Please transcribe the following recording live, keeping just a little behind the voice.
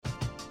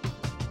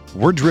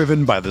We're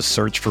driven by the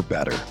search for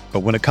better. But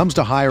when it comes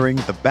to hiring,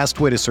 the best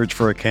way to search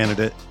for a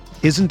candidate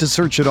isn't to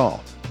search at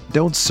all.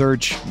 Don't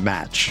search,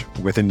 match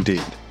with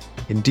Indeed.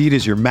 Indeed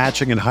is your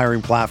matching and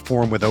hiring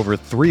platform with over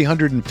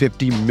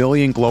 350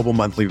 million global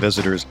monthly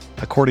visitors,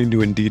 according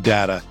to Indeed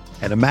data,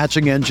 and a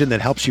matching engine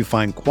that helps you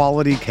find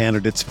quality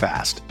candidates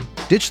fast.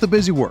 Ditch the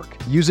busy work.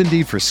 Use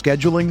Indeed for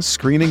scheduling,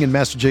 screening, and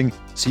messaging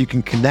so you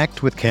can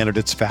connect with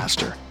candidates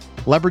faster.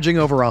 Leveraging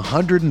over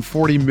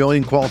 140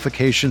 million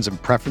qualifications and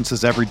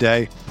preferences every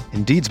day,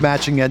 Indeed's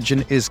matching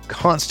engine is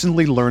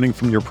constantly learning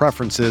from your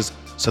preferences,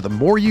 so the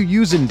more you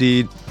use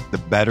Indeed, the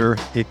better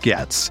it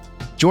gets.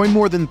 Join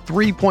more than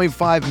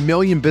 3.5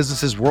 million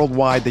businesses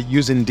worldwide that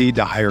use Indeed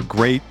to hire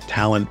great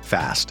talent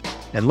fast.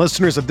 And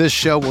listeners of this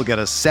show will get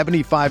a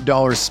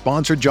 $75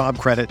 sponsored job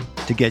credit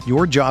to get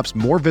your jobs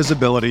more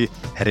visibility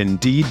at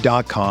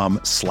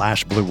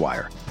Indeed.com/Blue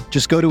Wire.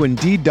 Just go to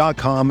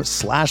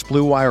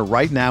Indeed.com/Blue Wire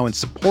right now and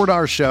support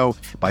our show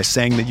by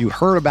saying that you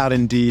heard about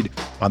Indeed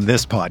on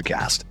this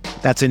podcast.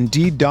 That's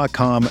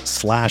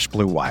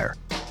Indeed.com/Blue Wire.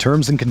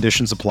 Terms and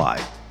conditions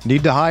apply.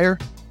 Need to hire?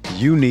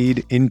 You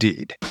need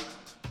Indeed.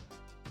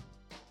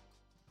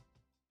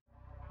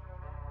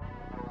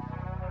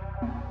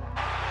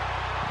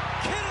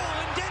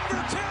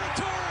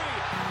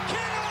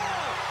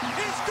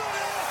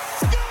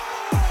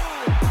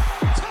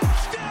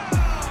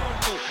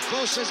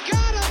 Has got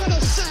him and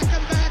a sack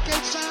him back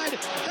inside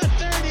the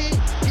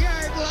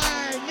 30-yard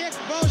line. Nick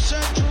Bosa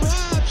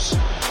drops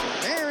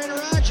Aaron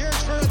Rodgers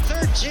for a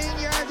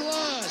 13-yard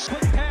loss.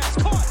 Quick pass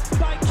caught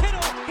by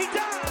Kittle. He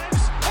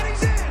dives and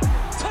he's in.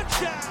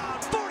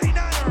 Touchdown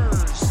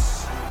 49ers.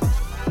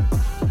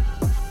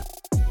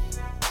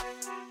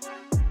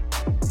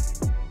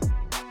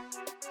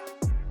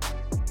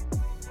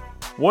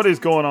 What is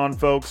going on,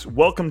 folks?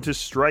 Welcome to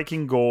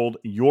Striking Gold,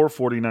 your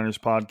 49ers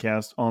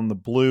podcast on the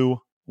Blue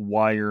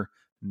Wire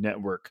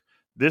Network.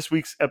 This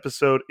week's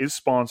episode is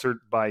sponsored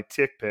by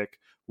TickPick,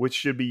 which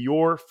should be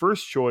your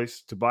first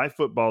choice to buy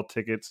football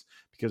tickets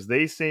because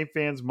they save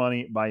fans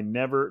money by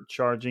never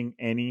charging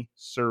any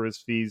service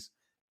fees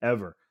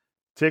ever.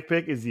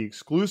 TickPick is the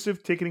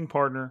exclusive ticketing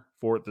partner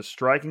for the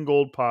Striking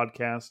Gold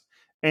podcast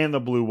and the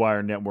Blue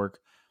Wire Network.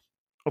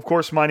 Of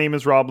course, my name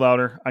is Rob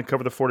Louder. I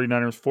cover the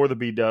 49ers for the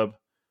B-Dub.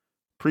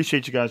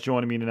 Appreciate you guys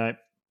joining me tonight.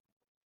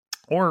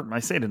 Or I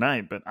say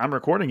tonight, but I'm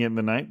recording it in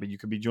the night, but you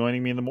could be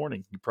joining me in the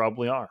morning. You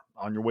probably are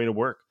on your way to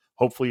work.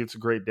 Hopefully it's a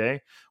great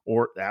day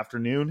or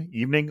afternoon,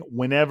 evening,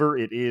 whenever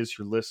it is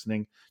you're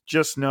listening.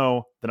 Just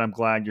know that I'm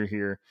glad you're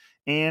here.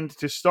 And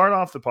to start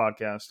off the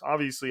podcast,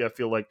 obviously I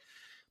feel like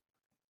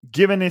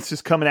given this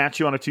is coming at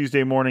you on a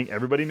Tuesday morning,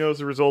 everybody knows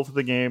the result of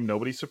the game.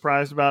 Nobody's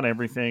surprised about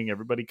everything.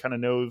 Everybody kind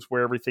of knows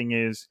where everything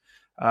is.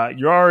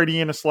 You're already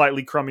in a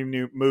slightly crummy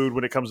mood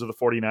when it comes to the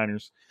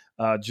 49ers,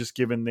 just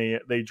given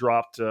they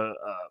dropped a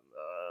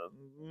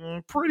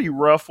pretty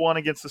rough one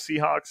against the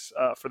Seahawks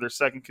for their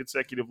second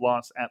consecutive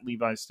loss at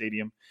Levi's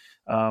Stadium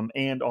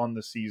and on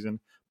the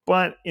season.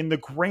 But in the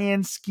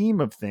grand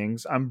scheme of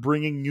things, I'm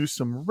bringing you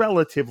some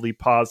relatively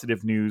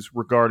positive news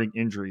regarding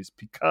injuries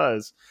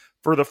because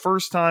for the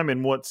first time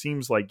in what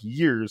seems like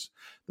years,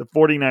 the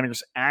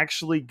 49ers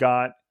actually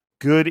got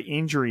good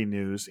injury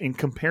news in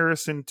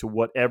comparison to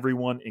what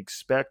everyone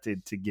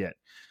expected to get.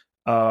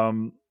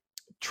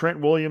 Trent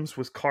Williams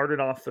was carted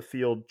off the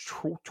field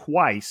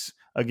twice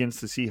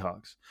against the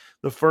Seahawks.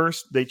 The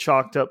first, they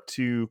chalked up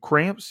to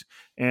cramps,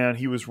 and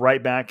he was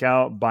right back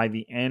out by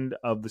the end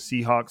of the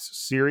Seahawks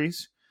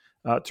series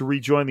to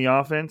rejoin the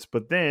offense.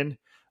 But then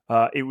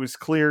it was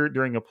clear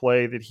during a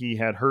play that he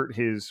had hurt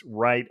his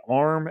right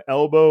arm,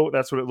 elbow.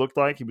 That's what it looked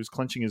like. He was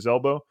clenching his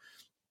elbow.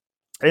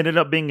 It ended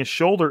up being a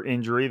shoulder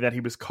injury that he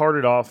was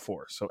carted off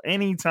for. So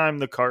anytime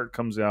the cart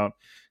comes out,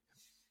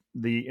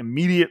 the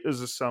immediate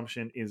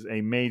assumption is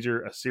a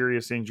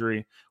serious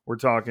injury. We're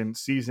talking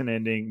season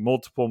ending,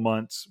 multiple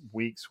months,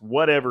 weeks,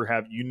 whatever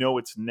have you.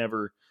 It's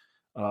never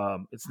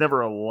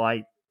a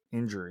light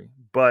injury.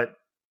 But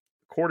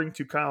according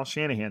to Kyle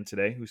Shanahan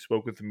today, who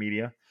spoke with the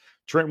media,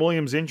 Trent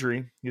Williams'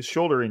 injury, his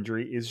shoulder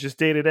injury, is just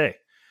day to day.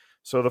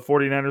 So the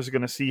 49ers are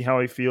going to see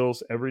how he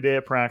feels every day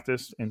at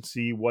practice and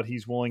see what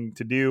he's willing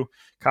to do.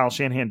 Kyle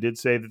Shanahan did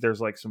say that there's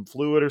like some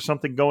fluid or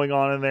something going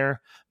on in there.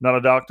 Not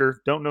a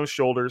doctor. Don't know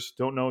shoulders.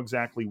 Don't know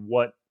exactly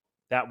what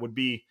that would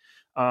be.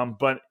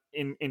 But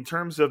in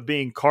terms of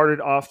being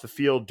carted off the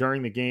field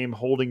during the game,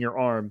 holding your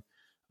arm,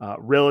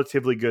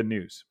 relatively good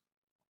news.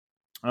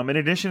 In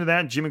addition to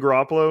that, Jimmy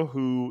Garoppolo,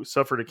 who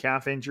suffered a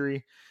calf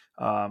injury,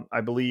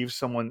 I believe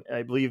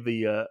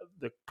the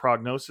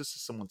prognosis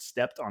is someone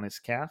stepped on his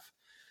calf.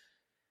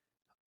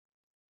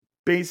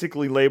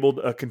 Basically labeled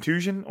a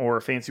contusion or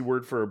a fancy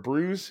word for a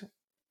bruise.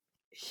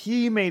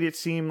 Jimmy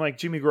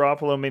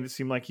Garoppolo made it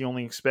seem like he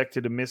only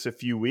expected to miss a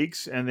few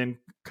weeks. And then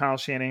Kyle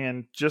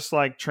Shanahan, just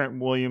like Trent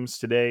Williams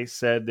today,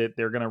 said that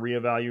they're going to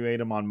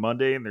reevaluate him on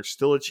Monday. And there's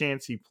still a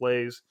chance he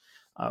plays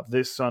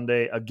this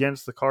Sunday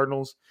against the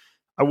Cardinals.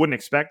 I wouldn't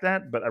expect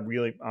that, but I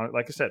really,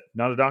 like I said,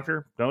 not a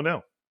doctor, don't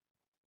know.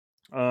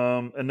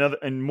 Another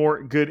and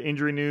more good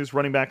injury news.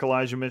 Running back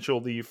Elijah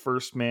Mitchell, the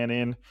first man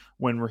in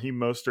when Raheem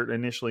Mostert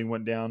initially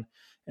went down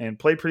and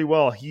played pretty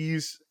well.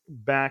 He's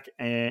back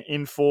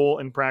in full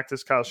in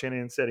practice. Kyle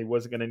Shanahan said he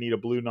wasn't going to need a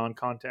blue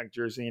non-contact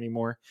jersey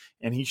anymore,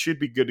 and he should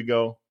be good to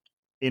go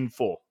in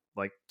full,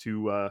 like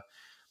to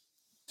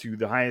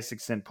the highest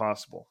extent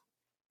possible.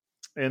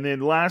 And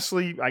then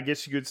lastly, I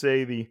guess you could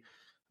say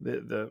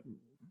the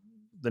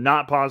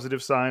not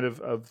positive side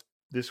of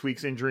this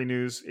week's injury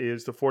news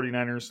is the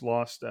 49ers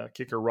lost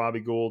kicker Robbie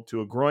Gould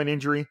to a groin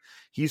injury.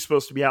 He's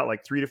supposed to be out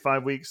like 3 to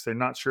 5 weeks. They're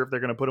not sure if they're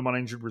going to put him on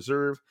injured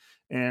reserve.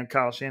 And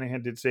Kyle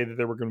Shanahan did say that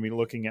they were going to be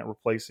looking at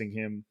replacing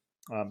him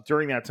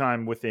during that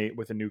time with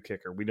a new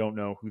kicker. We don't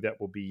know who that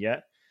will be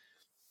yet.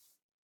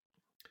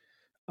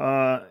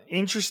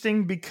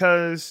 Interesting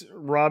because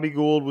Robbie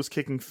Gould was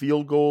kicking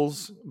field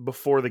goals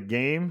before the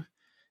game,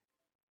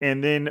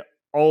 and then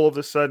all of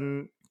a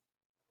sudden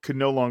could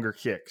no longer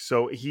kick.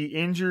 So he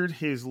injured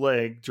his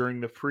leg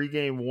during the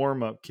pregame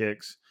warm-up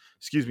kicks,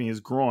 his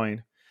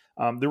groin.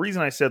 The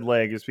reason I said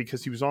leg is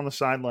because he was on the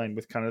sideline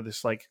with kind of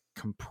this like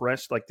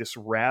compressed, like this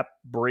wrap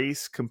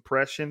brace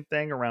compression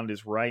thing around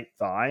his right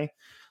thigh.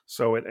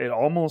 So it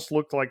almost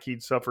looked like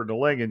he'd suffered a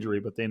leg injury,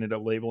 but they ended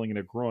up labeling it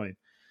a groin.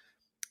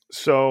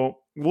 So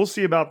we'll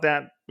see about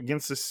that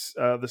against the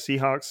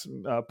Seahawks.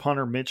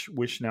 Punter Mitch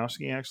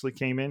Wishnowsky actually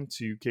came in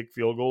to kick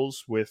field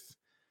goals with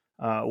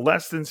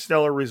less than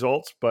stellar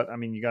results, but I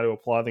mean, you got to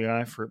applaud the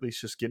guy for at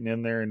least just getting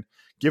in there and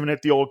giving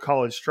it the old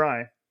college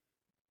try.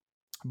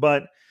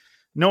 But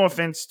no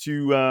offense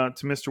to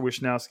Mr.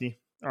 Wishnowsky,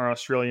 our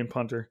Australian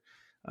punter.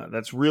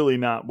 That's really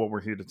not what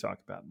we're here to talk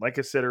about. Like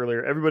I said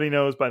earlier, everybody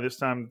knows by this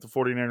time that the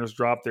 49ers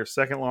dropped their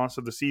second loss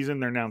of the season.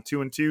 They're now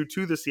 2-2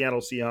 to the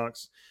Seattle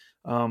Seahawks,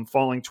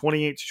 falling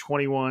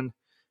 28-21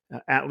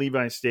 at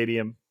Levi's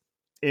Stadium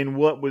in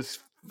what was,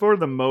 for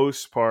the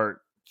most part,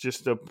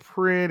 just a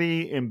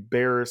pretty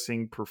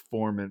embarrassing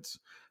performance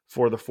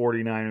for the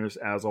 49ers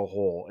as a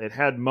whole. It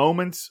had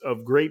moments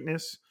of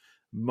greatness,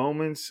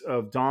 moments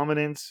of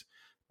dominance,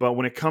 but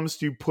when it comes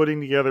to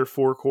putting together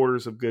 4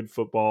 quarters of good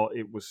football,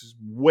 it was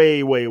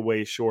way, way,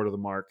 way short of the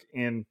mark.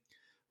 And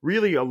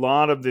really a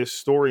lot of this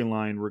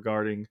storyline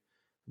regarding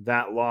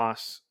that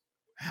loss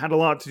had a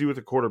lot to do with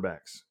the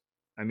quarterbacks.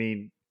 I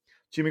mean,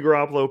 Jimmy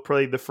Garoppolo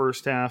played the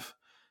first half,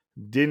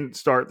 didn't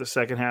start the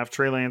second half.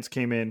 Trey Lance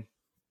came in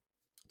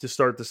to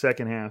start the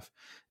second half.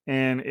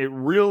 And there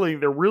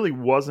really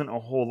wasn't a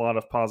whole lot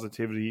of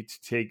positivity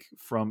to take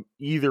from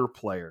either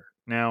player.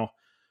 Now,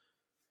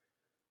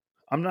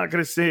 I'm not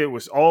going to say it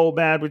was all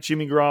bad with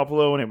Jimmy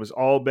Garoppolo and it was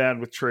all bad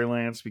with Trey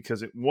Lance,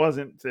 because it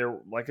wasn't. There,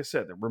 like I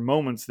said, there were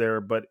moments there,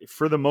 but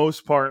for the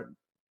most part,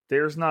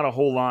 there's not a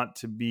whole lot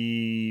to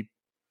be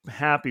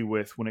happy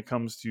with when it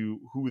comes to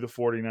who the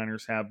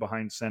 49ers have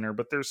behind center.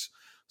 But there's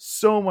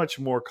so much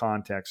more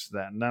context to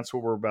that, and that's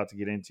what we're about to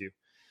get into.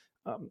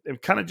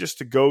 And kind of just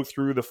to go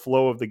through the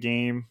flow of the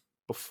game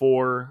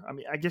before, I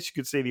mean, I guess you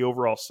could say the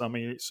overall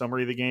summary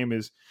of the game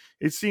is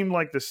it seemed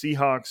like the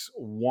Seahawks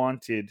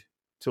wanted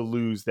to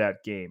lose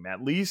that game,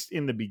 at least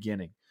in the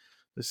beginning.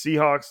 The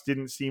Seahawks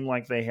didn't seem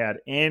like they had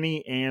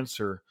any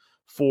answer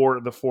for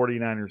the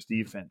 49ers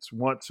defense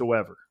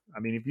whatsoever.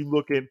 I mean, if you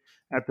look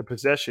at the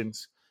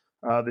possessions,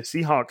 the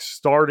Seahawks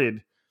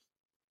started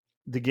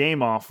the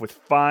game off with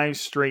 5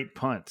 straight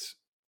punts.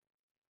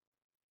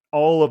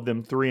 All of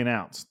them 3 and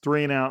outs,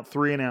 3 and out,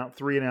 3 and out,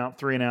 3 and out,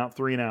 3 and out,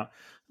 3 and out.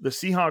 The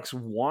Seahawks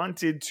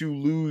wanted to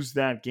lose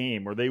that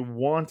game, or they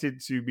wanted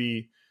to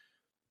be,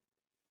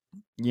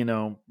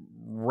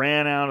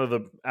 ran out of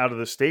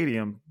the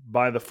stadium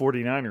by the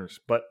 49ers.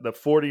 But the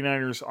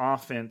 49ers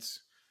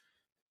offense,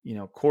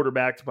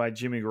 quarterbacked by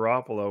Jimmy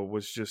Garoppolo,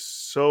 was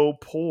just so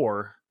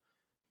poor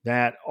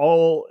that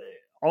all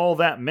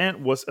that meant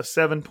was a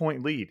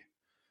 7-point lead.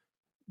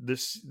 The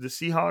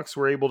Seahawks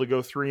were able to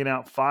go 3 and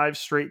out 5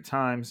 straight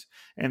times,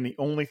 and the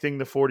only thing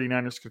the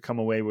 49ers could come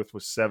away with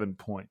was 7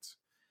 points.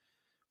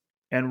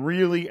 And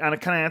really,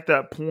 and kind of at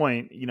that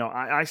point,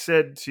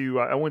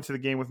 I went to the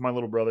game with my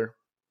little brother.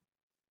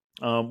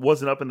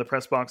 Wasn't up in the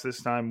press box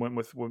this time. Went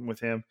with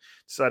him.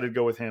 Decided to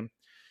go with him.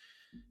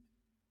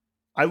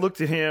 I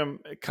looked at him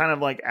kind of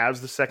like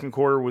as the second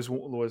quarter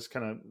was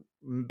kind of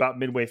about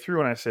midway through,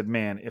 and I said,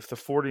 man, if the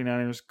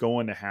 49ers go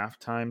into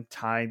halftime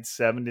tied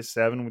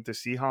 7-7 with the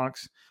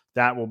Seahawks,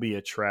 that will be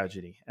a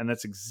tragedy. And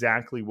that's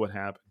exactly what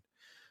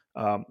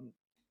happened.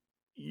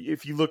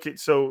 If you look at,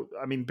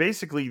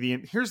 basically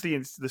here's the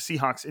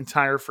Seahawks'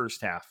 entire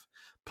first half.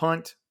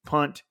 Punt,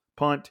 punt,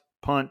 punt,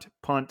 punt,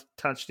 punt,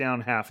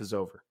 touchdown, half is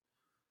over.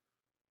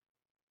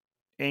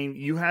 And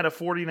you had a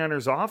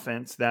 49ers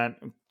offense that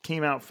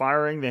came out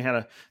firing.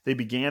 They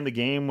began the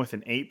game with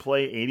an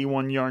 8-play,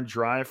 81-yard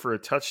drive for a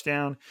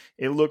touchdown.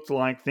 It looked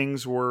like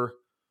things were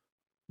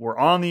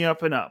on the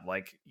up and up.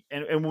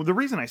 And the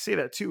reason I say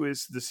that too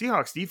is the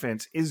Seahawks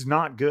defense is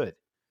not good.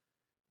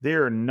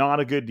 They're not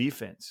a good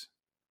defense.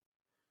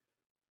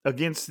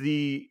 Against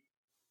the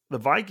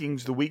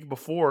Vikings the week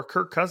before,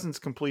 Kirk Cousins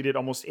completed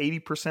almost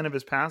 80% of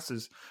his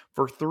passes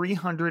for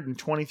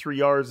 323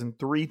 yards and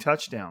 3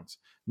 touchdowns.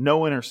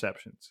 No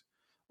interceptions.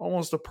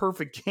 almost a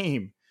perfect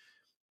game.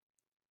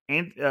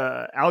 And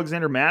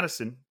Alexander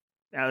Madison,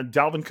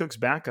 Dalvin Cook's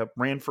backup,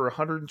 ran for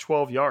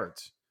 112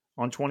 yards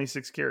on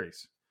 26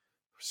 carries.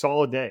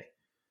 Solid day.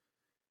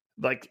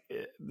 Like,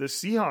 the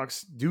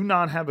Seahawks do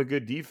not have a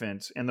good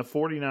defense, and the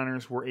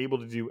 49ers were able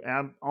to do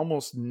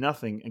almost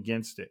nothing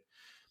against it.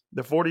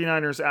 The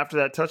 49ers, after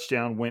that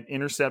touchdown, went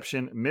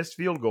interception, missed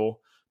field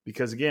goal,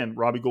 because, again,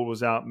 Robbie Gould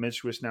was out.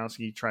 Mitch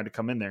Wisnowski tried to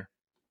come in there.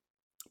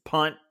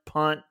 Punt,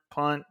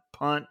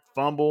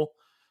 fumble.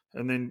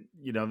 And then,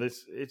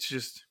 it's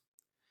just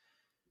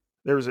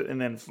 –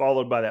 and then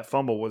followed by that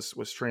fumble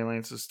was Trey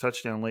Lance's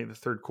touchdown late in the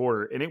third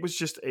quarter. And it was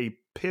just a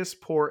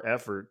piss-poor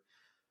effort.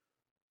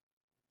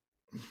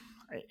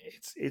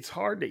 It's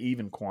hard to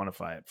even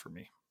quantify it for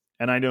me.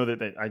 And I know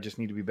that I just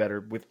need to be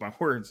better with my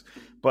words,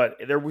 but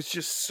there was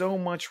just so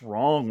much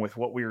wrong with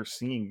what we were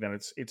seeing that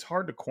it's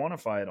hard to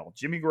quantify it all.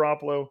 Jimmy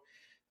Garoppolo,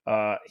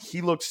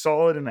 he looked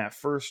solid in that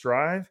first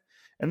drive,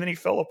 and then he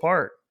fell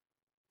apart.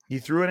 He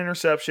threw an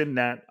interception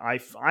that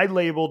I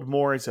labeled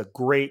more as a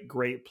great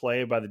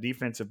play by the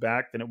defensive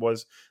back than it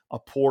was a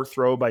poor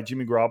throw by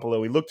Jimmy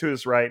Garoppolo. He looked to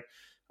his right.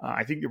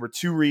 I think there were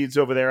two reads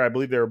over there. I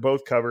believe they were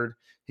both covered.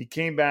 He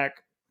came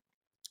back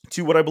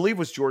to what I believe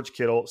was George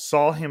Kittle,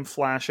 saw him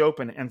flash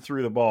open and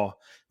threw the ball,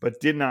 but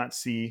did not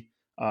see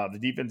the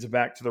defensive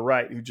back to the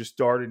right who just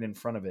darted in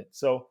front of it.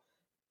 So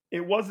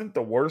it wasn't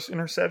the worst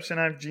interception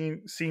I've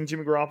seen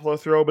Jimmy Garoppolo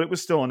throw, but it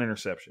was still an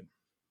interception.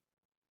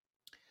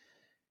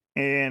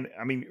 And,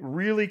 I mean,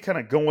 really kind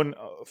of going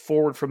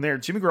forward from there,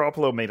 Jimmy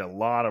Garoppolo made a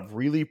lot of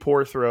really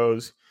poor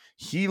throws.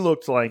 He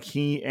looked like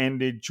he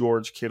ended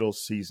George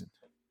Kittle's season.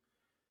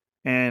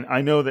 And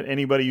I know that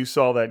anybody who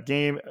saw that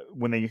game,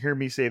 when they hear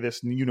me say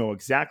this, you know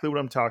exactly what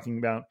I'm talking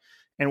about.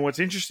 And what's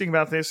interesting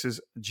about this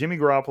is Jimmy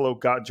Garoppolo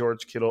got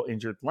George Kittle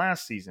injured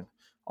last season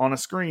on a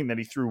screen that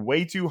he threw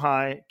way too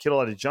high. Kittle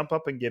had to jump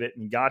up and get it,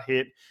 and he got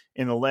hit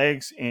in the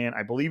legs, and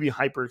I believe he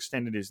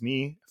hyperextended his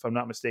knee, if I'm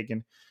not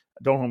mistaken.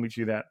 Don't hold me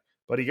to that.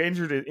 But he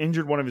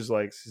injured one of his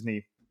legs, his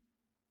knee.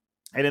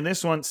 And in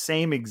this one,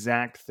 same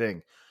exact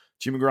thing.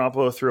 Jimmy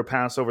Garoppolo threw a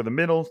pass over the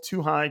middle,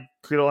 too high.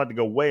 Kittle had to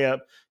go way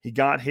up. He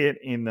got hit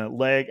in the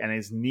leg, and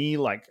his knee,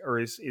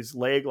 his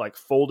leg,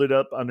 folded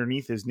up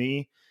underneath his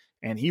knee.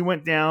 And he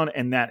went down,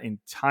 and that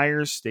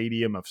entire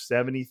stadium of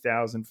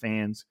 70,000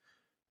 fans,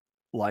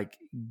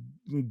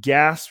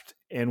 gasped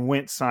and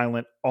went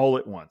silent all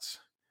at once.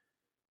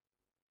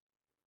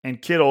 And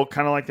Kittle,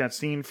 kind of like that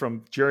scene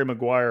from Jerry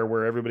Maguire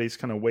where everybody's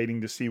kind of waiting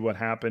to see what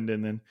happened,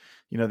 and then,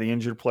 the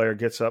injured player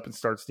gets up and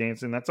starts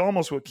dancing. That's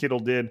almost what Kittle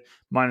did,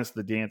 minus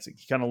the dancing.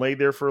 He kind of laid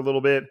there for a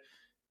little bit.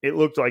 It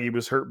looked like he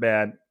was hurt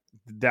bad.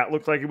 That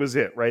looked like it was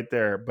it right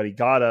there. But he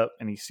got up,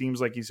 and he seems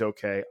like he's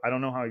okay. I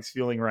don't know how he's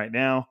feeling right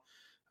now.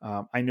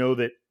 I know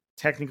that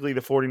technically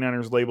the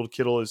 49ers labeled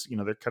Kittle as,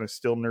 they're kind of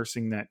still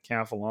nursing that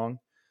calf along.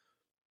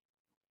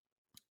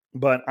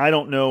 But I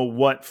don't know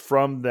what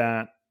from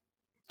that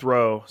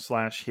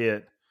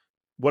throw/hit,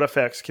 what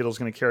effects Kittle's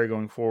going to carry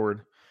going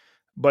forward.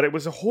 But it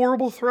was a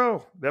horrible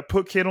throw that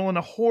put Kittle in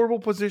a horrible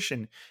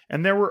position.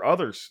 And there were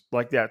others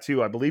like that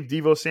too. I believe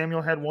Deebo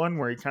Samuel had one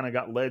where he kind of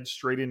got led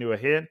straight into a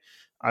hit.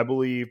 I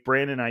believe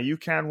Brandon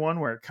Ayuk had one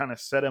where it kind of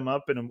set him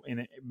up and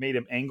it made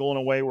him angle in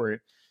a way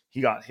where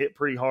he got hit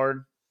pretty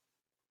hard.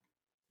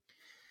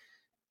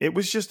 It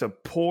was just a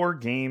poor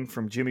game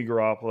from Jimmy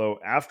Garoppolo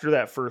after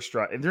that first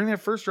drive. And during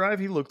that first drive,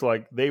 he looked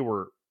like they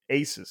were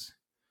aces.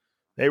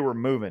 They were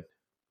moving.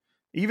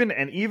 Even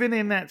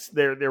in that,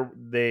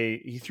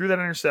 he threw that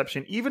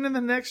interception. Even in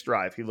the next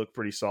drive, he looked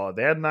pretty solid.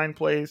 They had 9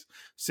 plays,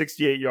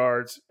 68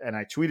 yards, and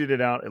I tweeted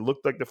it out. It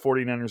looked like the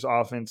 49ers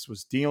offense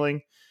was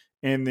dealing,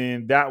 and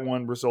then that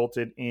one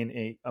resulted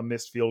in a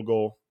missed field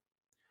goal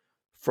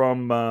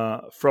from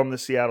the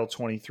Seattle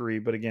 23.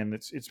 But again,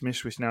 it's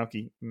Mitch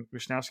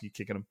Wisnowski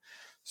kicking him.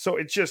 So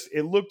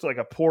it looked like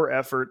a poor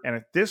effort, and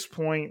at this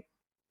point,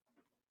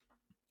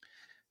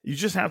 you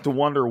just have to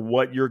wonder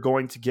what you're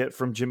going to get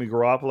from Jimmy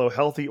Garoppolo,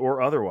 healthy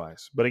or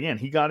otherwise. But again,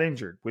 he got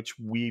injured, which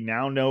we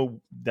now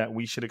know that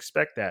we should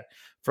expect that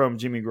from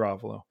Jimmy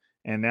Garoppolo.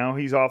 And now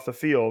he's off the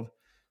field.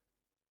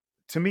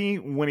 To me,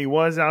 when he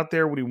was out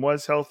there, when he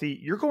was healthy,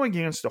 you're going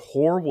against a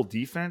horrible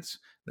defense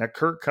that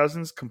Kirk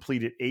Cousins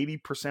completed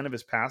 80% of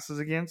his passes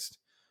against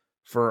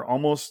for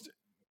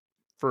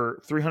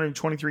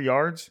 323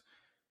 yards.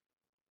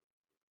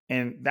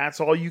 And that's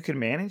all you can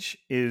manage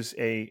is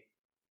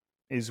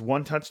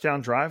one touchdown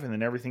drive, and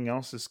then everything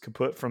else is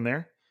kaput from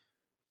there.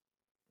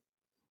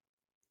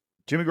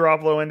 Jimmy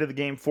Garoppolo ended the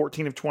game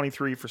 14 of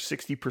 23 for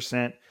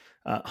 60%,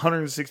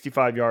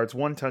 165 yards,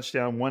 1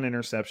 touchdown, 1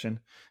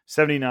 interception,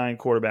 79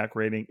 quarterback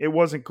rating. It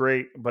wasn't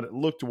great, but it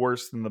looked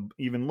worse than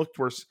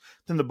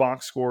the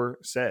box score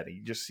said.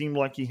 He just seemed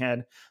like he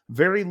had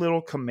very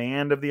little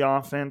command of the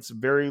offense,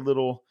 very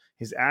little.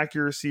 His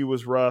accuracy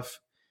was rough.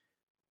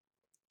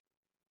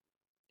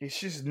 It's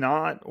just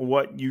not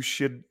what you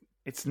should.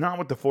 It's not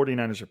what the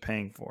 49ers are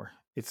paying for.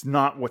 It's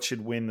not what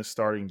should win the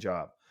starting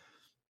job.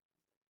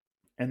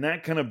 And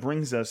that kind of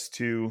brings us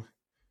to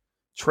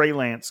Trey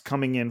Lance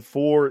coming in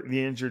for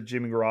the injured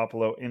Jimmy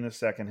Garoppolo in the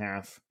second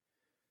half.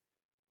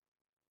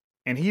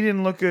 And he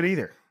didn't look good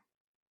either.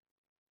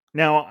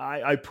 Now,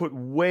 I put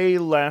way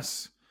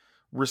less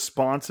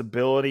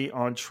responsibility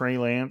on Trey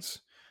Lance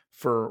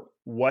for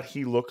what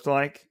he looked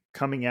like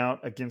coming out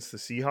against the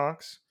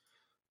Seahawks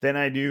than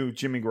I do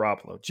Jimmy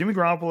Garoppolo. Jimmy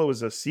Garoppolo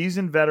is a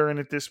seasoned veteran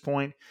at this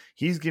point.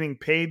 He's getting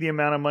paid the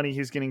amount of money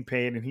he's getting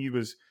paid, and he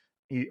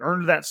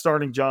earned that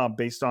starting job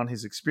based on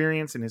his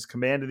experience and his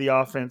command of the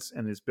offense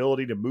and his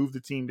ability to move the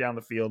team down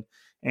the field.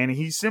 And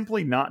he's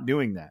simply not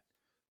doing that,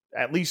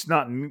 at least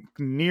not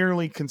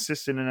nearly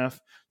consistent enough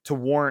to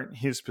warrant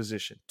his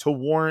position, to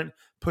warrant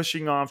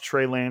pushing off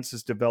Trey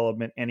Lance's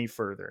development any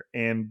further.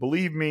 And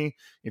believe me,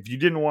 if you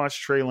didn't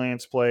watch Trey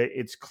Lance play,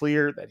 it's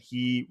clear that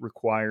he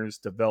requires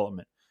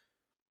development.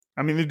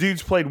 I mean, the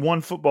dude's played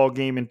one football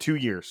game in 2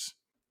 years.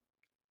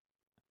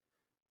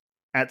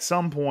 At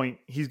some point,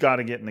 he's got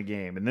to get in the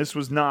game. And this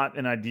was not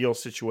an ideal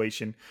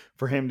situation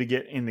for him to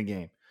get in the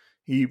game.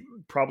 He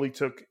probably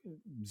took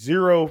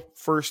 0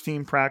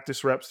 first-team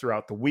practice reps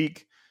throughout the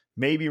week,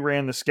 maybe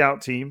ran the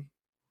scout team,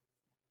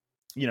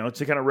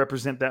 to kind of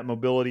represent that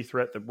mobility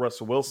threat that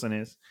Russell Wilson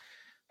is.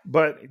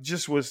 But it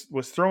just was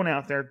thrown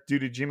out there due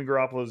to Jimmy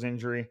Garoppolo's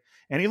injury,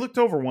 and he looked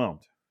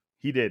overwhelmed.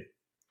 He did.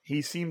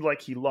 He seemed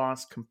like he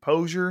lost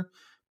composure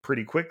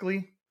pretty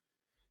quickly.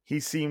 He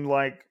seemed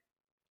like,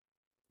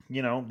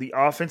 the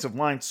offensive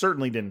line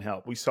certainly didn't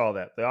help. We saw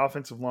that. The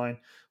offensive line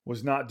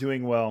was not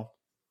doing well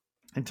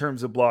in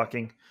terms of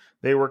blocking.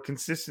 They were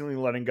consistently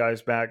letting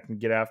guys back and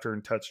get after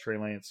and touch Trey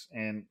Lance,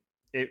 and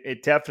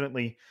it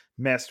definitely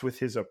messed with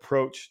his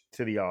approach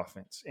to the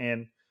offense.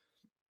 And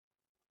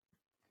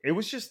it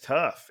was just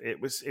tough. It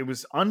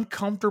was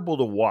uncomfortable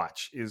to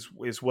watch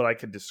is what I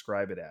could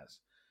describe it as.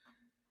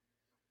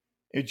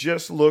 It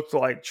just looked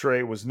like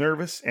Trey was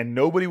nervous, and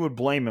nobody would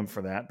blame him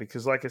for that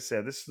because, like I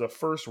said, this is the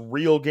first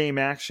real game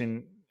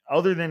action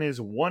other than his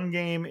one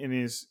game in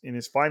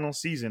his final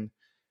season.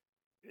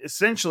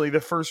 Essentially, the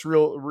first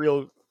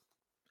real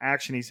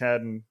action he's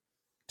had in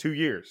 2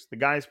 years. The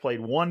guy's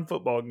played one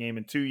football game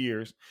in 2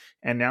 years,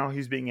 and now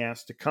he's being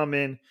asked to come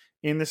in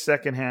the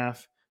second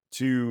half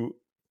to,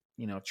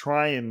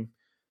 try and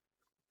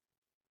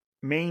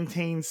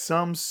maintain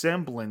some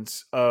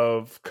semblance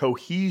of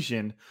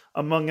cohesion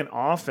among an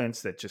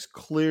offense that just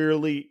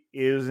clearly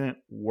isn't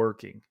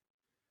working.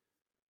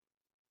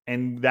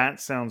 And that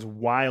sounds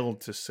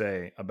wild to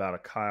say about a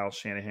Kyle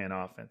Shanahan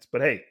offense.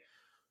 But hey,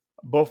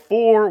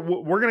 before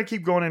we're going to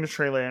keep going into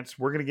Trey Lance,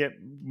 we're going to get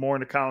more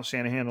into Kyle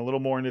Shanahan, a little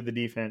more into the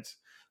defense.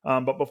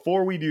 But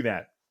before we do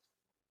that,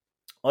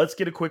 let's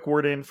get a quick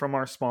word in from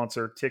our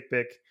sponsor,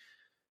 TickPick.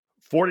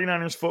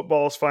 49ers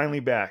football is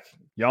finally back.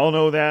 Y'all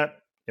know that.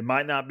 It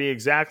might not be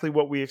exactly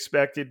what we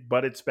expected,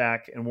 but it's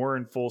back and we're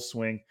in full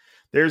swing.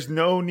 There's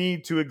no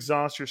need to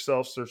exhaust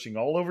yourself searching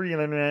all over the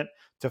internet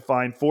to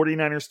find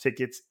 49ers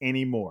tickets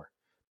anymore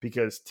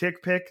because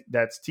TickPick,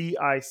 that's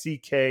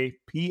TickPick,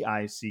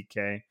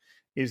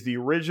 is the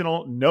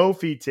original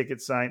no-fee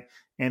ticket site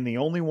and the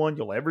only one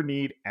you'll ever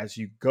need as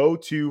you go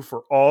to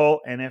for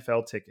all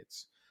NFL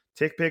tickets.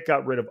 TickPick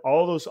got rid of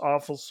all those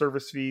awful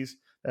service fees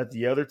that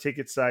the other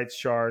ticket sites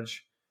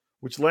charge,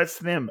 which lets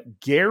them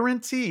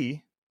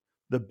guarantee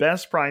the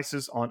best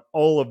prices on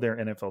all of their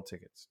NFL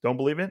tickets. Don't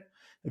believe it?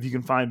 If you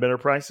can find better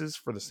prices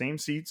for the same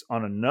seats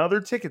on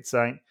another ticket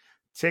site,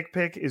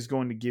 TickPick is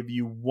going to give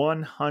you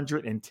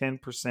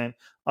 110%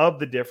 of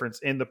the difference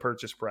in the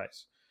purchase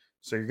price.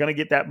 So you're going to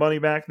get that money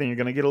back, then you're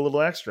going to get a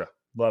little extra.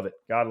 Love it.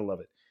 Gotta love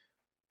it.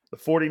 The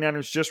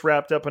 49ers just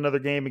wrapped up another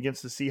game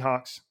against the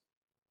Seahawks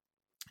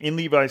in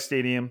Levi's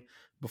Stadium.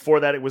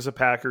 Before that, it was the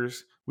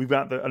Packers. We've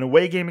got an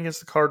away game against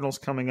the Cardinals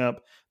coming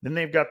up. Then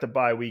they've got the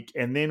bye week.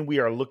 And then we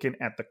are looking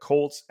at the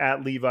Colts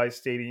at Levi's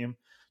Stadium.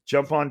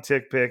 Jump on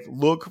TickPick.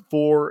 Look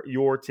for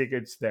your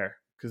tickets there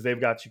because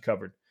they've got you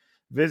covered.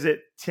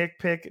 Visit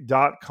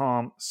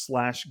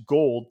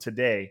tickpick.com/gold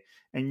today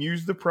and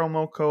use the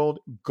promo code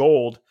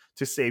GOLD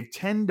to save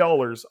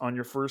 $10 on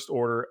your first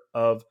order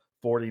of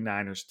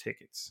 49ers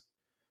tickets.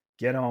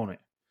 Get on it.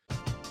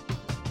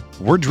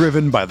 We're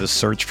driven by the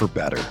search for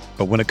better.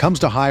 But when it comes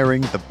to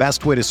hiring, the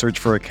best way to search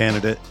for a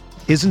candidate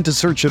isn't to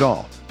search at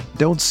all.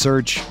 Don't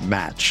search,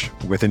 match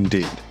with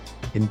Indeed.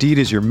 Indeed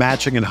is your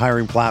matching and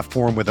hiring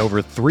platform with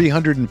over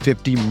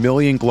 350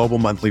 million global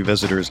monthly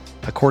visitors,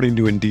 according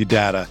to Indeed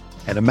data,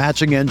 and a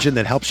matching engine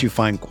that helps you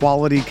find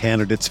quality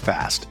candidates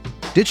fast.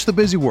 Ditch the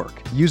busy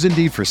work. Use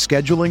Indeed for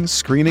scheduling,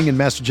 screening, and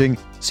messaging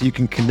so you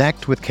can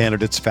connect with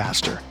candidates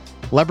faster.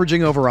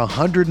 Leveraging over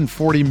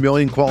 140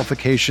 million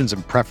qualifications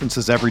and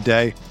preferences every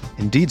day,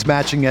 Indeed's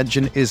matching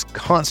engine is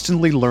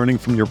constantly learning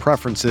from your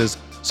preferences,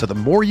 so the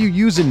more you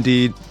use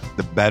Indeed,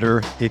 the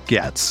better it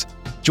gets.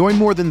 Join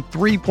more than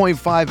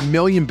 3.5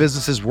 million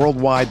businesses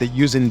worldwide that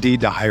use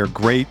Indeed to hire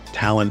great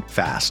talent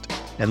fast.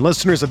 And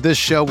listeners of this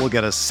show will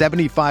get a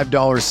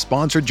 $75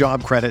 sponsored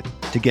job credit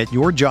to get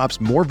your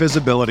jobs more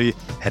visibility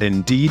at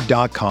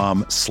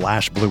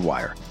Indeed.com/Blue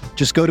Wire.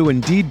 Just go to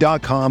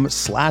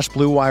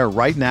Indeed.com/Blue Wire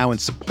right now and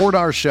support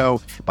our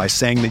show by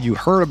saying that you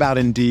heard about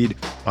Indeed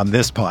on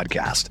this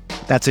podcast.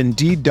 That's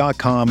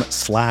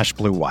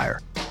Indeed.com/Blue Wire.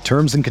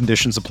 Terms and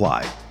conditions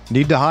apply.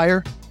 Need to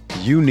hire?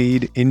 you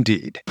need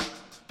Indeed.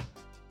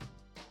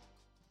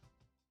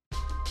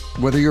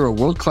 Whether you're a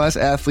world-class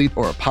athlete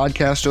or a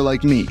podcaster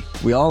like me,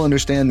 we all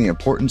understand the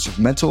importance of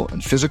mental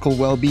and physical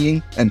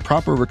well-being and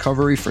proper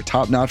recovery for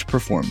top-notch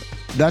performance.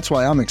 That's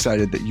why I'm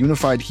excited that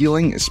Unified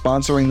Healing is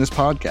sponsoring this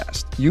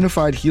podcast.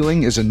 Unified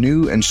Healing is a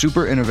new and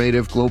super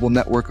innovative global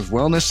network of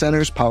wellness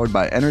centers powered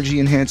by Energy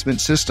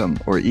Enhancement System,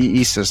 or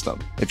EE System.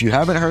 If you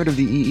haven't heard of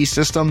the EE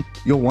System,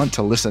 you'll want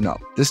to listen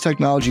up. This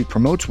technology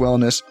promotes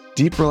wellness,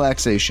 deep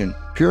relaxation,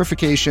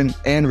 purification,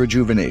 and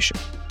rejuvenation.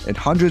 At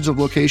hundreds of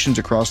locations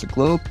across the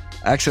globe,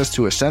 access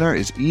to a center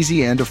is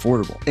easy and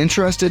affordable.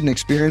 Interested in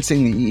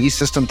experiencing the EE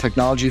System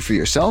technology for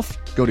yourself?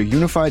 Go to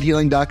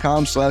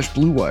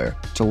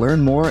unifiedhealing.com/bluewire to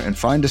learn more and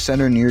find a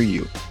center near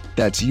you.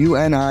 That's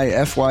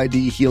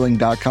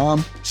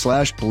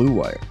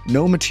unifydhealing.com/bluewire.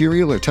 No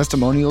material or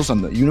testimonials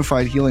on the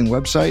Unified Healing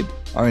website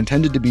are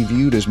intended to be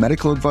viewed as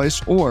medical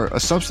advice or a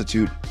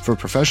substitute for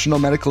professional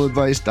medical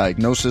advice,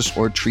 diagnosis,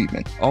 or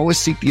treatment. Always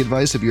seek the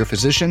advice of your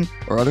physician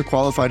or other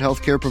qualified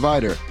healthcare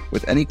provider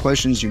with any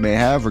questions you may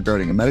have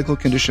regarding a medical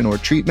condition or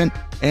treatment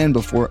and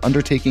before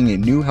undertaking a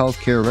new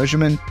healthcare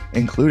regimen,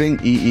 including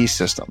EE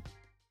System.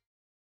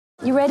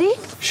 You ready?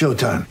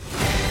 Showtime.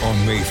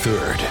 On May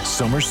 3rd,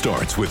 summer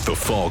starts with The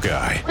Fall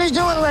Guy. Let's do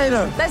it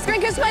later. Let's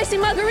drink a spicy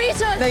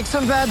margarita. Make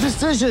some bad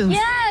decisions.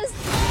 Yes!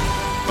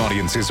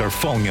 Audiences are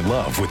falling in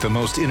love with the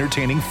most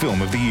entertaining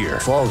film of the year.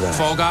 Fall Guy.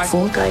 Fall Guy?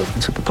 Fall guy.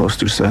 That's what the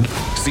poster said.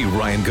 See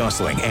Ryan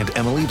Gosling and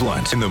Emily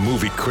Blunt in the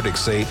movie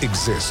critics say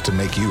exists to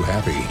make you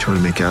happy. Trying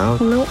to make it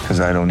out? Nope. Because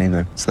I don't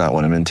either. It's not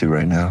what I'm into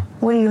right now.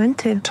 What are you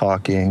into?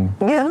 Talking.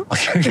 Yeah.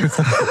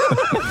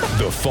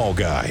 The Fall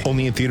Guy.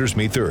 Only in theaters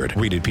May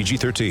 3rd. Rated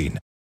PG-13.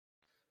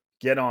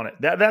 Get on it.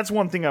 That's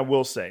one thing I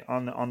will say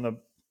on the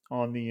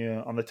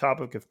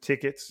topic of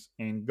tickets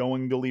and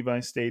going to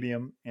Levi's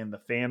Stadium and the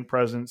fan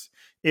presence.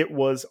 It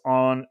was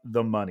on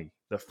the money.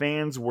 The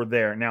fans were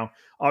there. Now,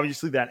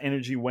 obviously, that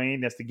energy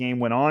waned as the game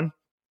went on,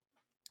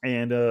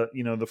 and the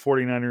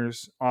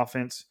 49ers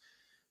offense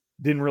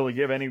didn't really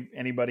give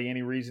anybody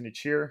any reason to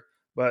cheer.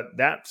 But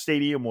that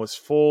stadium was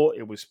full.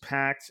 It was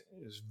packed.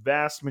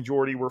 Vast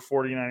majority were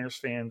 49ers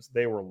fans.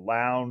 They were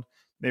loud.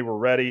 They were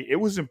ready. It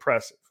was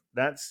impressive.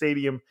 That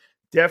stadium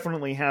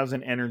definitely has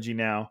an energy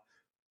now.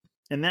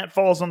 And that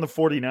falls on the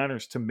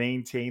 49ers to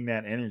maintain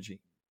that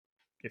energy.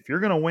 If you're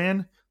going to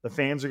win, the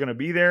fans are going to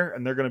be there,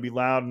 and they're going to be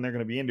loud, and they're going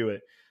to be into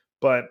it.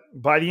 But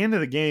by the end of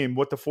the game,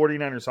 what the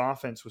 49ers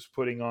offense was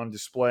putting on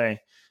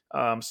display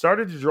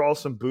started to draw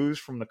some boos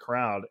from the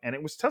crowd, and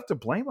it was tough to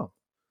blame them.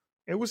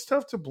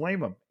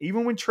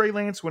 Even when Trey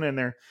Lance went in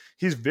there,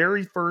 his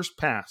very first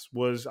pass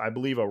was, I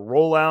believe, a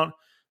rollout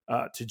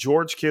to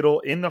George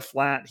Kittle in the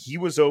flat. He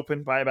was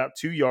open by about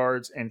 2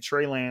 yards, and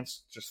Trey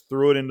Lance just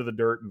threw it into the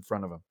dirt in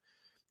front of him.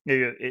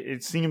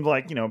 It seemed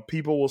like,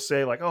 people will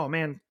say like, oh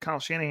man, Kyle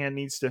Shanahan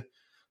needs to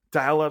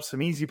dial up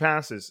some easy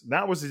passes.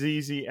 That was as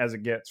easy as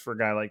it gets for a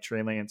guy like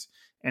Trey Lance,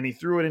 and he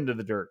threw it into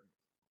the dirt.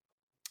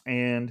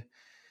 And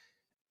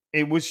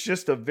it was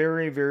just a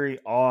very, very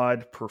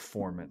odd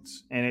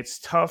performance. And it's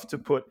tough to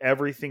put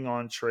everything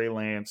on Trey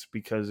Lance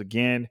because,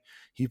 again,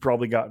 he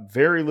probably got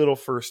very little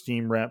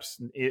first-team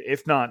reps,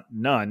 if not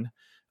none,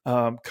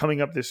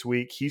 coming up this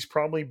week. He's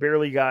probably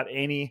barely got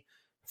any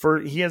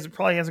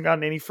probably hasn't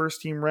gotten any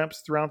first-team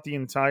reps throughout the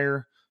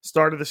entire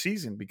start of the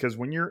season, because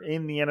when you're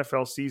in the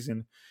NFL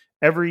season,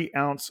 every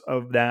ounce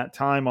of that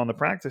time on the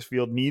practice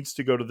field needs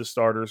to go to the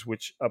starters,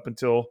 which up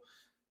until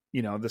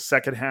the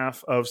second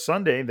half of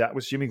Sunday, that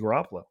was Jimmy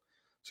Garoppolo.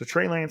 So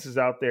Trey Lance is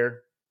out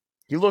there.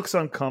 He looks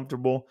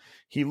uncomfortable.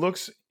 He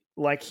looks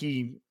like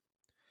he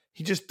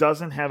just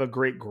doesn't have a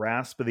great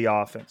grasp of the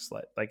offense.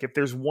 Like if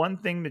there's one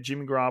thing that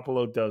Jimmy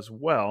Garoppolo does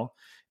well,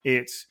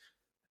 it's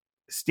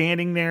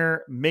standing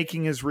there,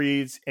 making his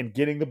reads, and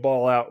getting the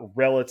ball out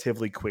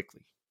relatively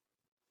quickly.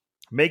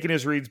 Making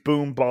his reads,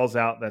 boom, ball's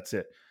out, that's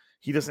it.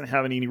 He doesn't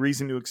have any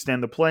reason to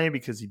extend the play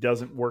because he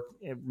doesn't work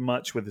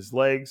much with his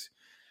legs.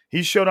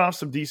 He showed off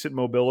some decent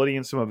mobility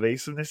and some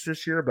evasiveness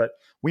this year, but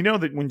we know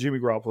that when Jimmy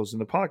Garoppolo's in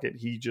the pocket,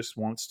 he just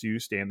wants to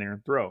stand there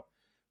and throw.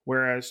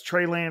 Whereas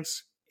Trey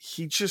Lance,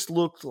 he just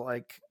looked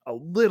like a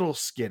little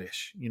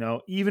skittish.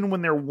 Even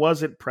when there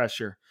wasn't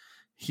pressure,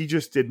 he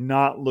just did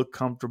not look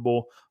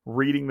comfortable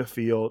reading the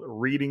field,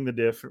 reading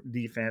the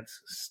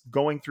defense,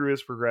 going through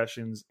his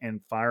progressions,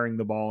 and firing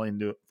the ball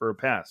into for a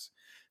pass.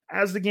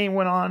 As the game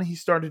went on, he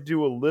started to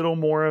do a little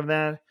more of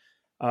that.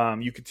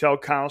 You could tell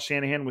Kyle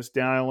Shanahan was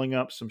dialing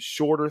up some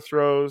shorter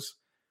throws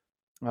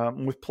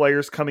with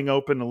players coming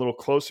open a little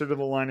closer to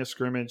the line of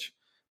scrimmage.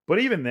 But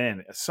even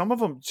then, some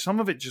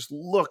of it just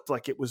looked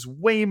like it was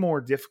way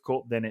more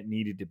difficult than it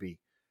needed to be.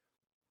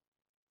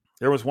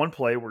 There was one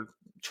play where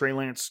Trey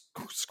Lance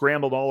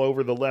scrambled all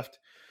over the left,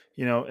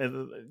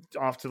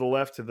 off to the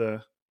left to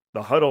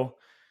the huddle,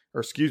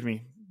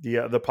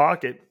 the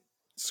pocket,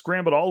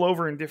 scrambled all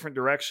over in different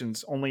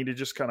directions, only to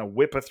just kind of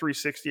whip a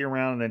 360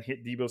 around and then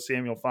hit Deebo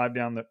Samuel 5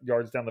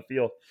 yards down the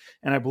field.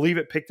 And I believe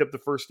it picked up the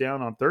first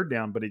down on third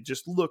down, but it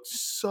just looked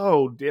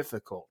so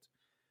difficult.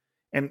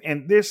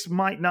 And this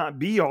might not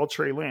be all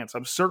Trey Lance.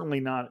 I'm certainly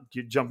not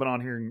jumping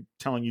on here and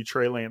telling you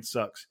Trey Lance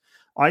sucks.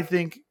 I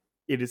think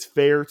it is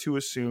fair to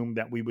assume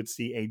that we would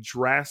see a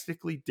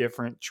drastically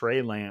different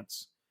Trey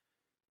Lance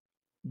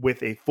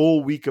with a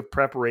full week of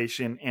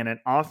preparation and an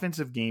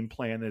offensive game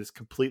plan that is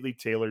completely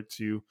tailored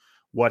to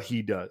what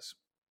he does.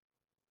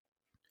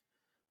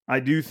 I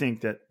do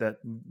think that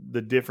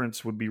the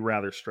difference would be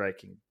rather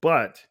striking,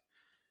 but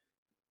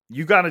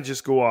you got to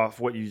just go off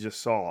what you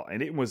just saw,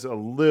 and it was a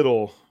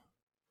little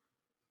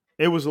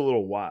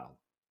wild.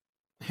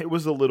 It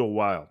was a little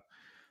wild.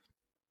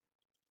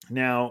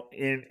 Now,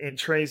 in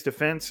Trey's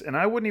defense, and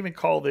I wouldn't even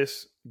call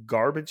this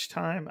garbage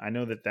time. I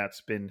know that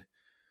that's been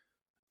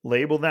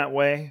labeled that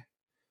way,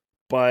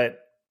 but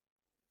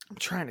I'm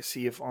trying to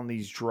see if on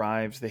these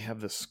drives they have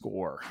the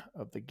score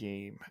of the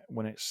game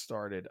when it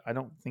started. I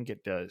don't think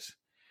it does.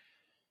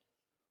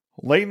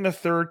 Late in the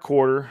third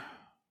quarter,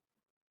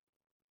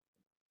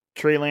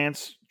 Trey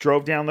Lance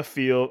drove down the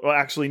field. Well,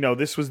 actually, no,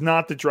 this was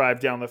not the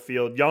drive down the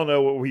field. Y'all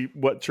know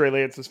what Trey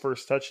Lance's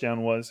first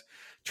touchdown was.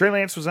 Trey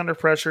Lance was under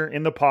pressure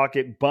in the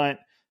pocket, but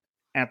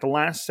at the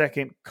last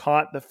second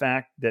caught the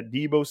fact that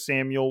Deebo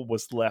Samuel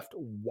was left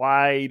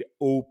wide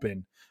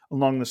open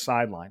along the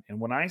sideline. And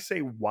when I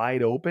say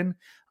wide open,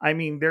 I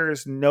mean there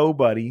is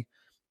nobody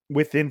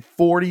within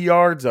 40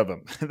 yards of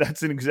him.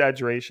 That's an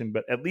exaggeration,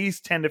 but at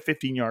least 10 to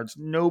 15 yards,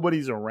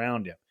 nobody's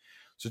around him.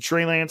 So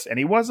Trey Lance, and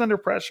he was under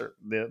pressure.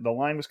 The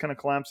line was kind of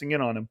collapsing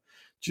in on him,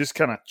 just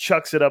kind of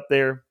chucks it up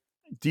there.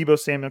 Deebo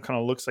Samuel kind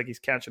of looks like he's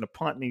catching a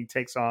punt, and he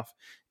takes off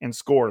and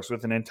scores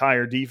with an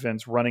entire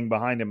defense running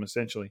behind him,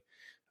 essentially.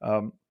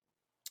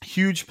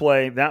 Huge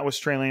play. That was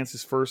Trey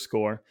Lance's first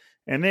score.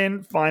 And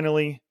then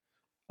finally,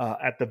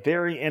 at the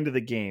very end of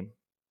the game,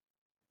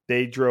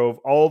 they drove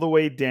all the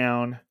way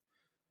down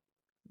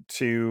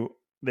to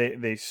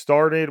they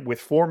started with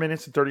 4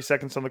 minutes and 30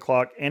 seconds on the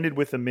clock, ended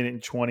with 1 minute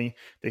and 20.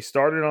 They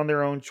started on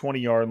their own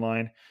 20-yard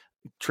line.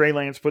 Trey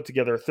Lance put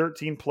together a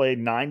 13-play,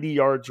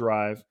 90-yard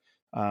drive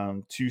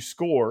to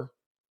score,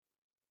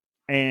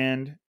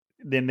 and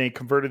then they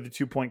converted the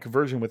 2-point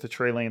conversion with a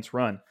Trey Lance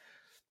run.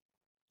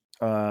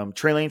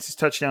 Trey Lance's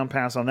touchdown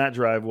pass on that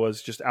drive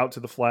was just out to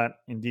the flat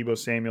in Deebo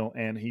Samuel,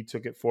 and he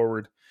took it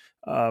forward,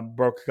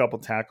 broke a couple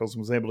tackles, and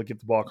was able to get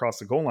the ball across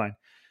the goal line.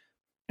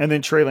 And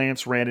then Trey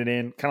Lance ran it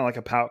in, kind of like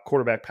a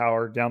quarterback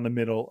power down the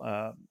middle,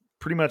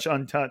 pretty much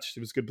untouched. It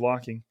was good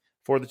blocking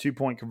for the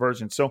 2-point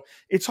conversion. So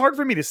it's hard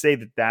for me to say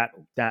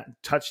that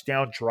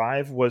touchdown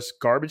drive was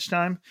garbage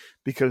time,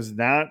 because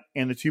that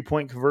and the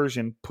 2-point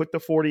conversion put the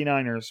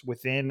 49ers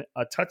within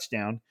a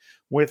touchdown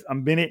with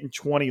 1 minute and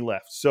 20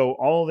 left. So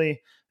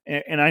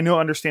and I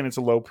understand it's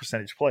a low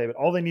percentage play, but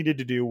all they needed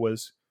to do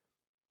was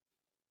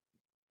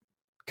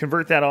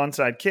convert that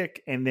onside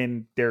kick, and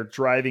then they're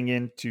driving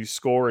in to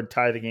score and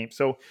tie the game.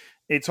 So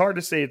it's hard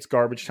to say it's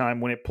garbage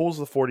time when it pulls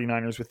the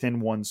 49ers within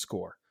one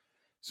score.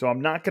 So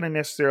I'm not going to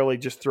necessarily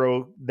just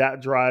throw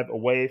that drive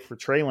away for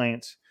Trey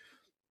Lance.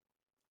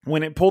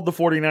 When it pulled the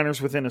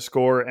 49ers within a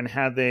score, and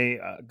had they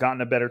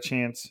gotten a better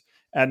chance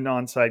at an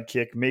onside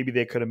kick, maybe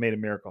they could have made a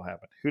miracle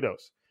happen. Who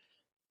knows?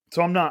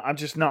 So I'm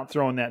just not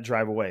throwing that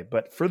drive away.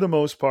 But for the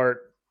most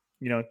part,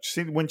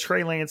 when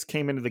Trey Lance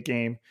came into the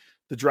game,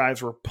 the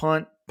drives were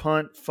punt,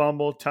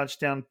 fumble,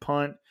 touchdown,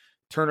 punt,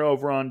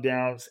 turnover on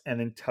downs,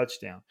 and then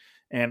touchdown.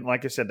 And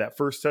like I said, that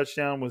first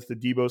touchdown was the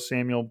Deebo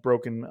Samuel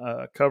broken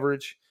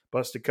coverage,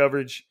 busted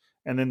coverage,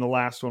 and then the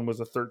last one was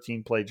a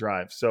 13-play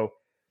drive. So,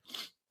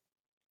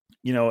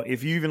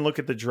 if you even look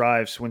at the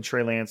drives when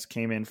Trey Lance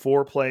came in,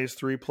 4 plays,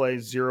 3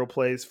 plays, 0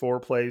 plays, 4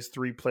 plays,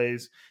 3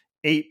 plays,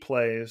 8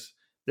 plays,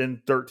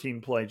 then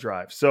 13-play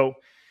drive. So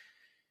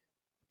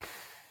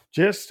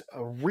just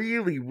a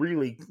really,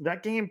 really,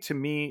 that game to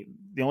me,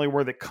 the only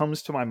word that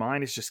comes to my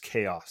mind is just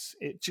chaos.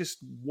 It just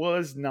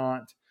was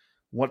not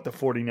what the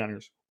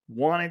 49ers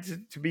wanted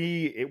it to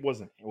be. It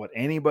wasn't what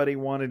anybody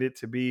wanted it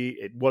to be.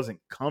 It wasn't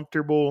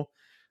comfortable.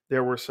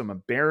 There were some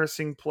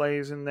embarrassing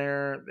plays in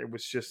there. It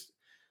was just,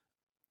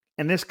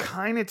 and this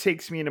kind of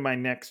takes me into my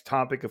next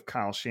topic of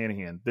Kyle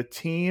Shanahan. The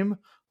team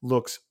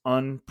looks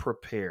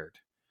unprepared.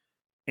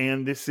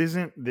 And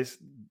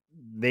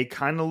they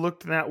kind of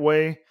looked that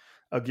way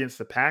against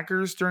the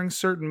Packers during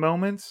certain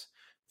moments.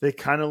 They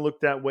kind of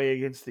looked that way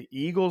against the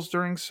Eagles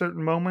during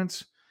certain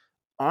moments.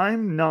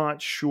 I'm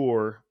not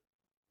sure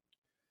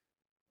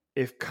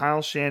if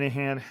Kyle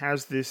Shanahan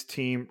has this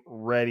team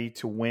ready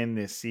to win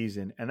this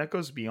season, and that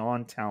goes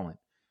beyond talent.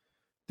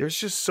 There's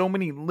just so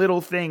many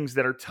little things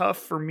that are tough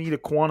for me to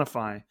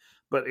quantify,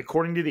 but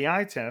according to the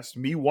eye test,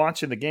 me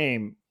watching the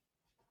game,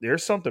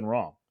 there's something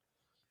wrong.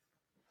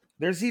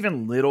 There's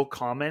even little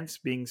comments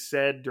being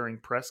said during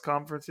press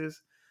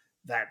conferences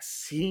that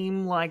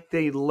seem like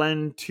they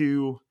lend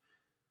to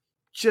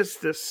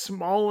just the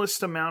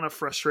smallest amount of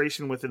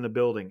frustration within the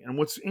building. And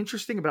what's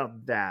interesting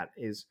about that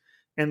is,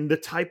 and the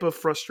type of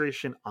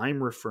frustration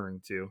I'm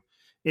referring to,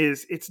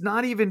 is it's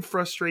not even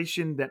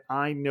frustration that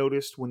I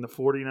noticed when the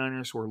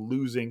 49ers were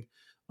losing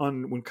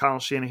when Kyle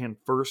Shanahan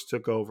first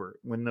took over.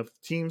 When the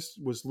team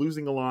was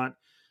losing a lot,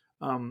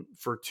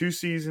 for 2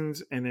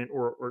 seasons, and then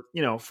or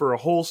for a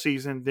whole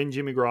season. Then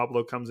Jimmy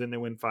Garoppolo comes in, they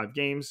win 5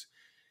 games.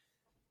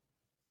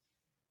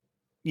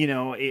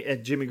 After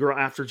Jimmy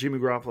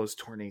Garoppolo's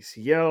torn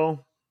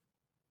ACL,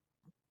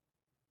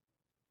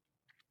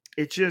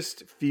 it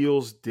just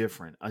feels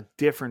different, a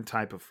different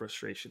type of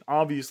frustration.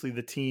 Obviously,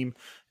 the team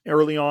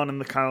early on in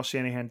the Kyle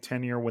Shanahan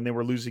tenure, when they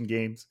were losing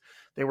games,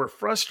 they were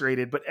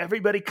frustrated, but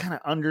everybody kind of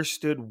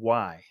understood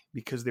why,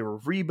 because they were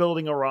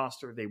rebuilding a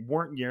roster. They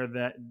weren't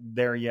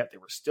there yet. They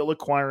were still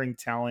acquiring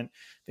talent.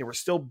 They were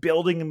still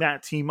building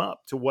that team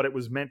up to what it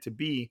was meant to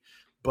be.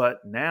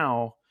 But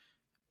now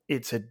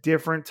it's a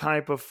different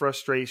type of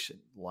frustration.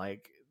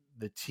 Like,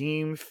 the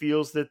team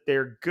feels that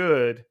they're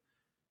good.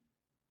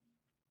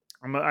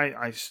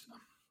 I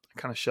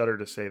kind of shudder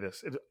to say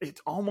this.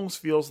 It almost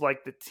feels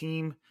like the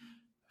team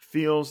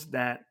feels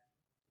that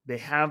they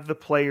have the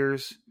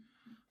players,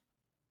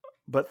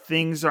 but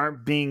things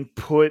aren't being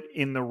put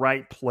in the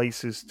right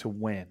places to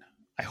win.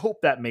 I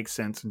hope that makes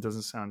sense and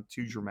doesn't sound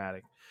too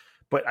dramatic.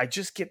 But I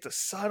just get the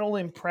subtle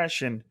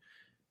impression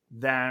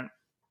that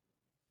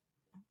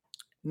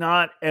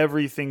not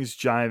everything's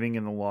jiving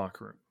in the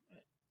locker room.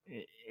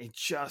 It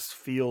just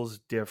feels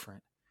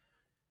different.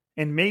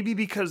 And maybe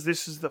because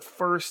this is the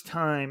first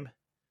time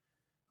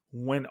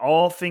when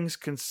all things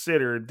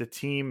considered, the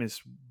team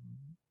is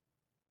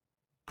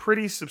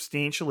pretty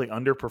substantially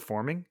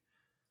underperforming.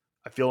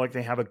 I feel like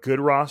they have a good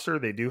roster.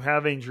 They do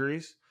have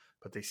injuries,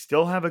 but they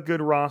still have a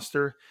good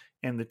roster,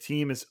 and the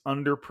team is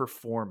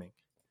underperforming.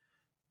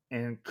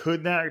 And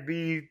could that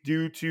be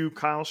due to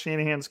Kyle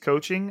Shanahan's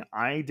coaching?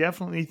 I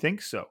definitely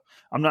think so.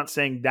 I'm not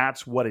saying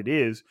that's what it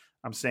is.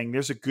 I'm saying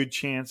there's a good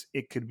chance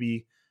it could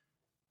be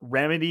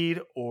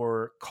remedied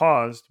or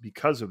caused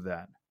because of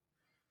that.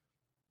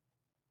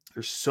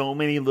 There's so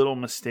many little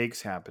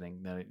mistakes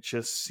happening that it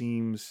just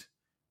seems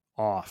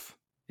off.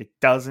 It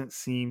doesn't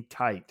seem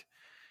tight.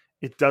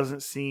 It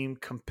doesn't seem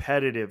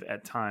competitive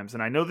at times.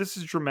 And I know this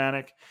is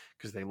dramatic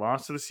because they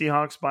lost to the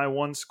Seahawks by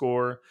 1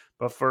 score,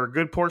 but for a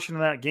good portion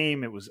of that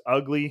game, it was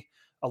ugly.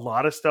 A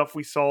lot of stuff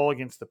we saw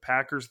against the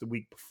Packers the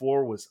week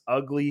before was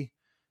ugly.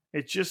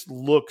 It just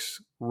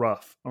looks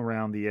rough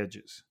around the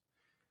edges.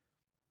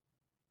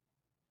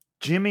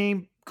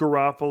 Jimmy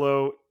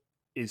Garoppolo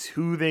is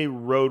who they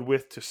rode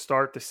with to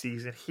start the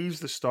season. He's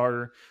the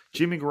starter.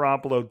 Jimmy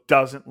Garoppolo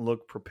doesn't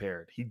look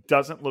prepared. He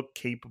doesn't look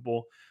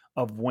capable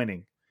of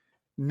winning.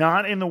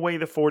 Not in the way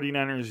the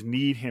 49ers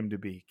need him to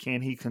be.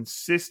 Can he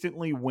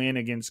consistently win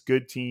against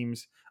good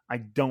teams? I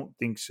don't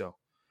think so.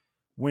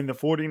 When the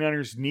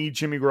 49ers need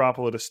Jimmy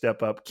Garoppolo to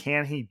step up,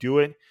 can he do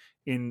it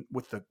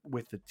with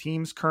the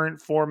team's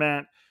current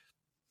format?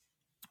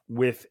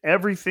 With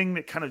everything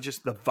that kind of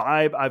just the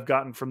vibe I've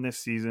gotten from this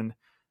season,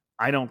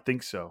 I don't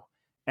think so.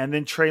 And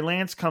then Trey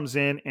Lance comes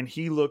in and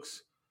he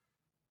looks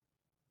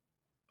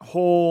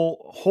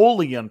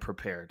wholly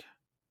unprepared.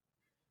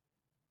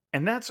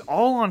 And that's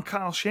all on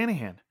Kyle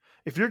Shanahan.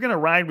 If you're going to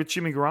ride with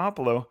Jimmy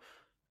Garoppolo,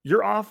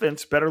 your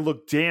offense better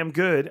look damn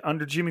good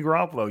under Jimmy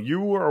Garoppolo.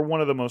 You are one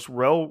of the most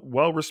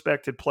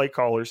well-respected play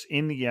callers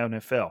in the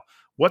NFL.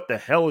 What the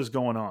hell is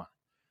going on?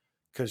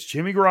 Because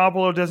Jimmy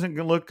Garoppolo doesn't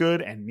look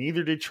good, and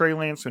neither did Trey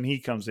Lance when he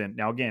comes in.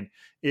 Now, again,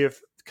 if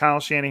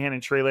Kyle Shanahan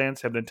and Trey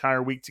Lance have an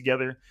entire week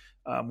together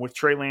with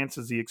Trey Lance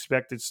as the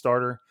expected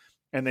starter,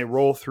 and they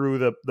roll through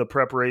the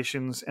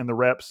preparations and the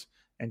reps,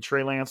 and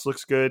Trey Lance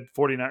looks good,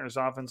 49ers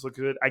offense looks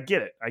good, I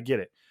get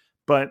it.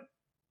 But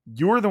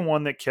you're the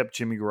one that kept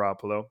Jimmy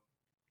Garoppolo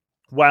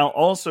while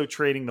also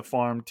trading the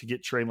farm to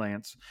get Trey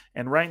Lance,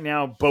 and right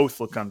now both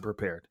look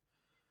unprepared.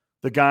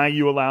 The guy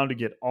you allowed to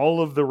get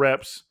all of the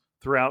reps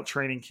throughout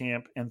training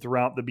camp and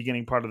throughout the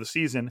beginning part of the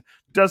season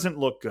doesn't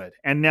look good.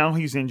 And now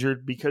he's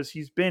injured because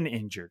he's been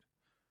injured.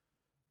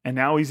 And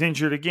now he's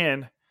injured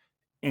again.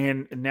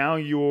 And now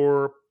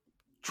you're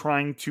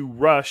trying to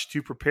rush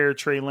to prepare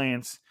Trey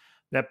Lance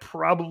that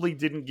probably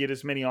didn't get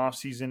as many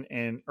offseason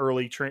and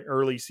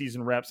early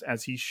season reps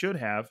as he should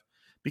have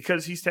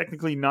because he's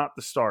technically not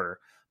the starter.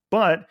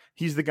 But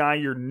he's the guy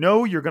you're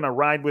going to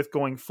ride with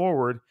going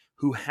forward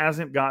who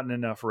hasn't gotten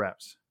enough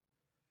reps.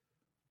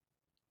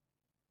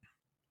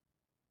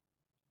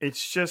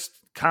 It's just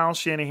Kyle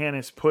Shanahan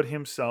has put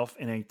himself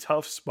in a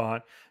tough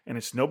spot, and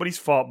it's nobody's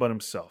fault but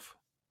himself.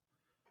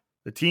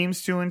 The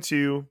team's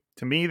 2-2.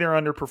 To me, they're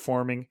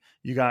underperforming.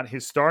 You got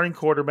his starting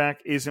quarterback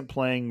isn't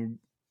playing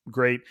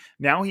great.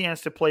 Now he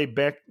has to play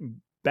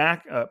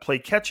play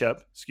catch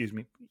up. Excuse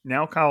me.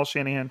 Now Kyle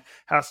Shanahan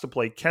has to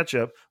play catch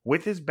up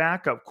with his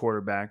backup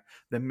quarterback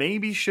that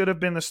maybe should have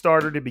been the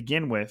starter to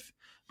begin with,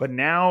 but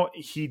now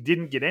he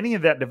didn't get any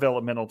of that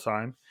developmental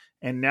time.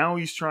 And now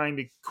he's trying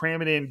to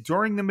cram it in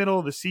during the middle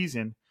of the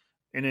season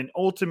in an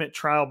ultimate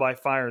trial by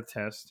fire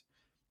test.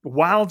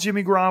 While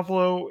Jimmy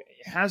Garoppolo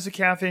has a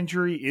calf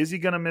injury, is he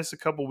going to miss a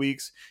couple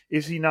weeks?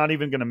 Is he not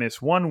even going to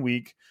miss 1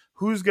 week?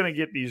 Who's going to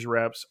get these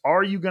reps?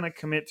 Are you going to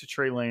commit to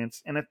Trey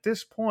Lance? And at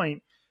this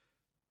point,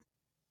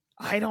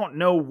 I don't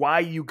know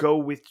why you go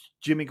with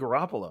Jimmy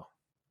Garoppolo.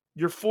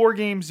 You're 4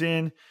 games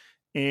in.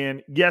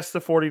 And yes, the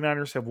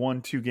 49ers have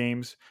won 2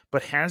 games,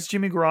 but has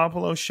Jimmy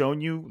Garoppolo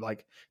shown you,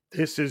 like,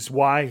 this is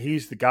why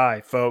he's the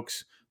guy,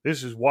 folks?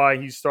 This is why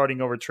he's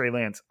starting over Trey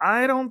Lance?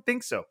 I don't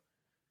think so.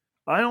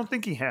 I don't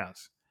think he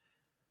has.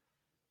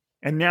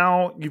 And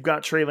now you've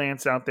got Trey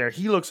Lance out there.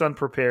 He looks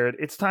unprepared.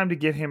 It's time to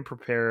get him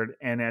prepared.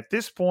 And at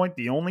this point,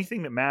 the only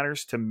thing that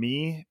matters to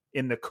me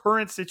in the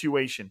current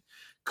situation,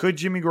 could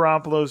Jimmy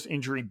Garoppolo's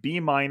injury be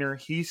minor?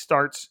 He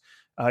starts,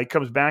 he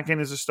comes back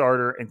in as a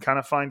starter and kind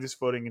of finds his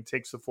footing and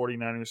takes the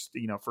 49ers,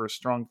 for a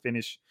strong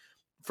finish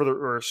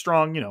or a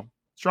strong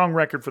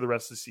record for the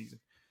rest of the season.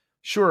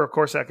 Sure, of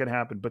course that could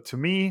happen. But to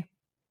me,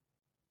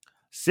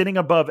 sitting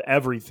above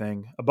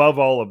everything, above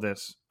all of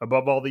this,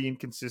 above all the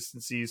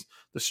inconsistencies,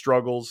 the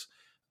struggles,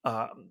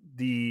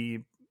 the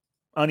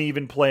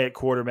uneven play at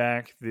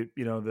quarterback,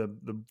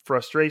 the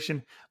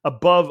frustration,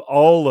 above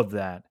all of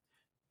that,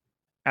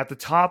 at the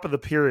top of the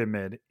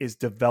pyramid is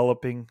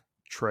developing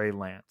Trey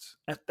Lance.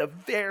 At the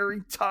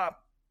very top,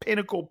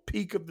 pinnacle,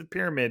 peak of the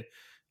pyramid,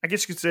 I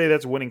guess you could say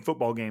that's winning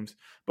football games.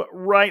 But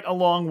right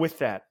along with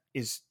that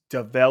is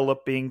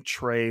developing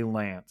Trey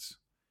Lance.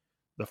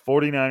 The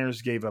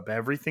 49ers gave up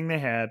everything they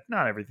had.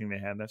 Not everything they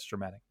had. That's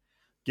dramatic.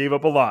 Gave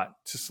up a lot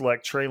to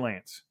select Trey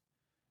Lance.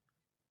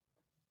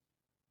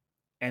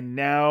 And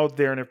now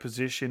they're in a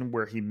position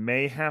where he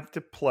may have to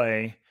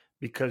play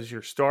because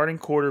your starting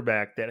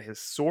quarterback that has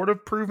sort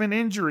of proven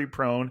injury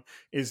prone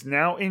is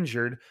now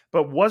injured,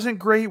 but wasn't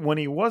great when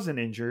he wasn't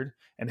injured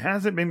and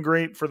hasn't been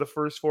great for the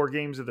first 4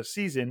 games of the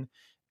season.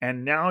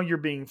 And now you're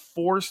being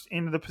forced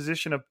into the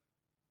position of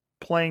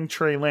playing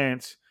Trey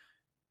Lance.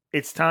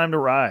 It's time to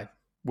ride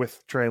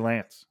with Trey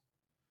Lance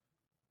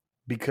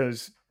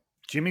because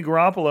Jimmy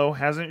Garoppolo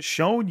hasn't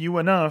shown you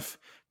enough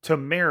to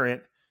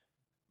merit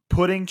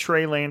putting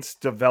Trey Lance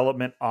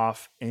development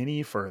off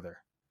any further.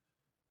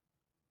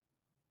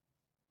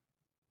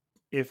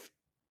 If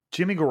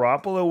Jimmy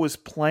Garoppolo was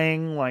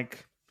playing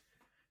like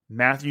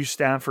Matthew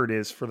Stafford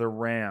is for the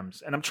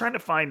Rams, and I'm trying to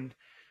find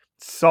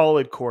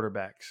solid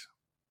quarterbacks,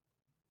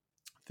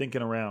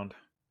 thinking around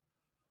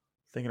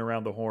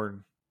the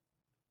horn.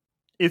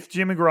 If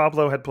Jimmy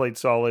Garoppolo had played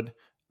solid,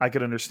 I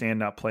could understand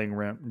not playing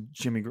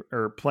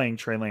playing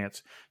Trey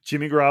Lance.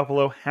 Jimmy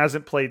Garoppolo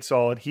hasn't played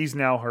solid. He's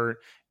now hurt.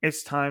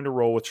 It's time to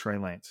roll with Trey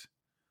Lance.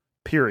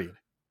 Period.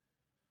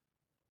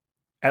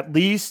 At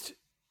least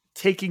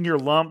taking your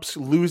lumps,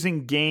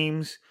 losing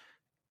games,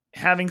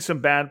 having some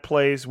bad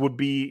plays would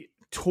be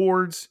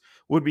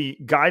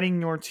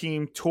guiding your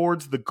team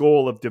towards the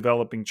goal of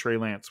developing Trey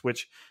Lance,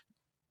 which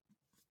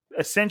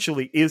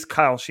essentially is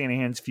Kyle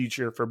Shanahan's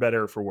future, for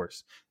better or for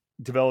worse.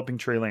 Developing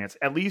Trey Lance.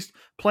 At least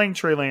playing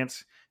Trey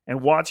Lance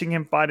and watching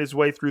him fight his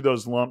way through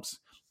those lumps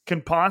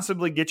can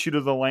possibly get you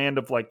to the land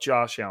of like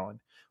Josh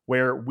Allen,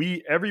 where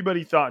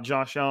everybody thought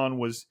Josh Allen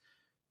was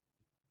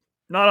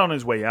not on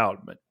his way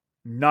out, but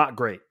not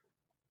great.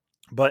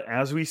 But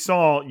as we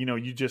saw,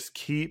 you just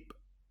keep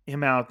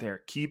him out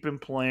there, keep him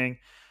playing.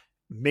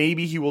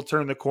 Maybe he will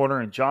turn the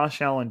corner, and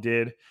Josh Allen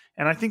did.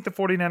 And I think the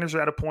 49ers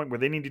are at a point where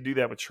they need to do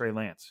that with Trey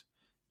Lance.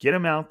 Get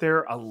him out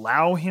there,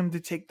 allow him to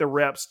take the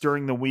reps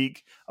during the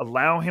week,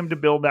 allow him to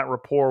build that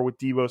rapport with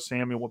Deebo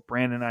Samuel, with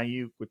Brandon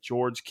Ayuk, with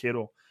George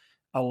Kittle.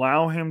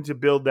 Allow him to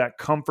build that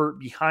comfort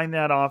behind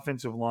that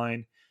offensive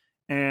line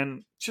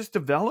and just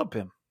develop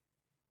him.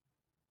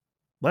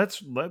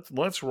 Let's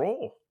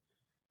roll.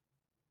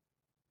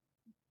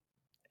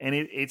 And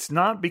it's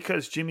not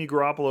because Jimmy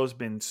Garoppolo has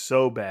been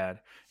so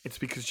bad. It's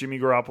because Jimmy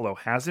Garoppolo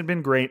hasn't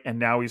been great, and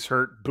now he's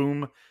hurt.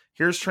 Boom.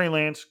 Here's Trey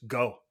Lance.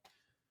 Go.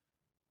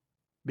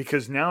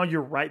 Because now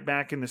you're right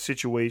back in the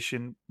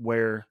situation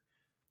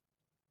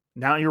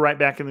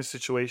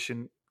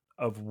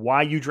of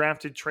why you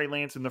drafted Trey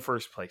Lance in the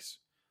first place.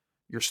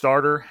 Your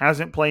starter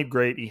hasn't played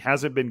great. He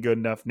hasn't been good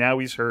enough. Now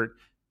he's hurt.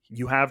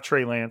 You have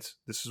Trey Lance.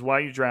 This is why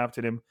you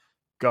drafted him.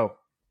 Go.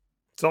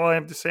 That's all I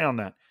have to say on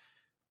that.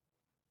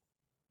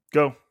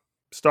 Go.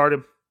 Start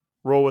him.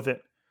 Roll with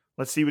it.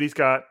 Let's see what he's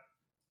got.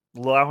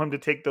 Allow him to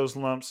take those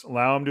lumps.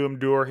 Allow him to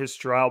endure his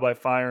trial by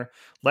fire.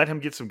 Let him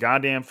get some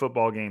goddamn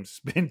football games.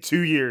 It's been 2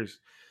 years.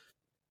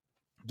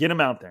 Get him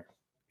out there.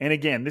 And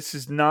again, this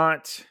is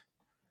not...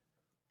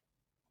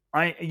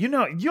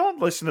 y'all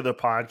listen to the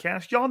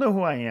podcast. Y'all know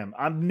who I am.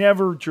 I'm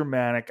never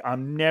dramatic.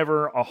 I'm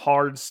never a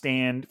hard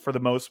stand for the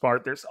most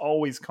part. There's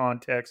always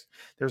context.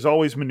 There's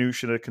always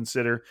minutia to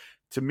consider.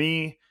 To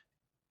me,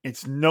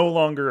 it's no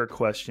longer a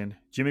question.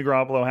 Jimmy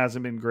Garoppolo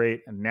hasn't been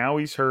great, and now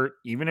he's hurt.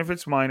 Even if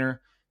it's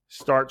minor,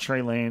 start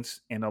Trey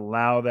Lance and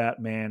allow that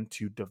man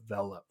to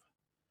develop,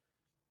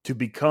 to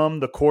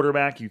become the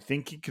quarterback you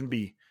think he can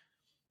be.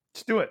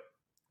 Just do it.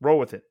 Roll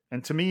with it.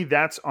 And to me,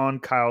 that's on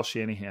Kyle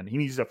Shanahan. He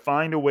needs to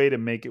find a way to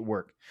make it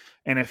work.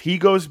 And if he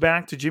goes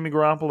back to Jimmy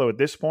Garoppolo at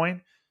this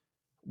point,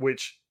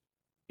 which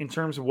in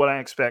terms of what I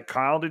expect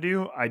Kyle to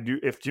do, I do.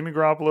 If Jimmy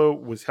Garoppolo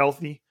was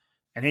healthy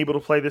and able to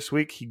play this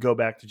week, he'd go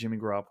back to Jimmy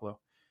Garoppolo.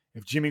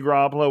 If Jimmy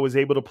Garoppolo was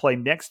able to play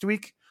next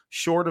week,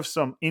 short of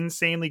some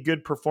insanely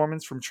good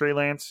performance from Trey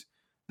Lance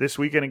this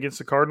weekend against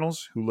the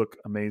Cardinals, who look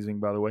amazing,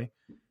 by the way,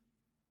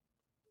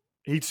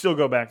 he'd still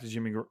go back to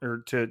Jimmy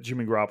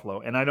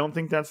Garoppolo. And I don't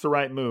think that's the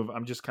right move.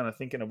 I'm just kind of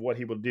thinking of what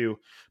he will do.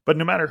 But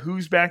no matter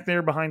who's back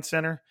there behind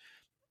center,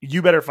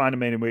 you better find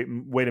a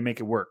way to make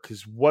it work,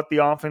 because what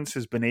the offense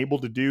has been able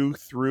to do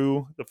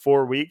through the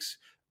 4 weeks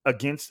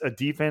against a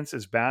defense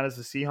as bad as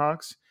the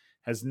Seahawks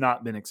has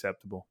not been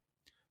acceptable.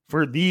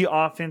 For the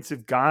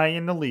offensive guy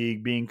in the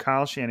league being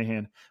Kyle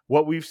Shanahan,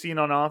 what we've seen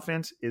on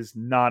offense is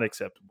not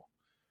acceptable.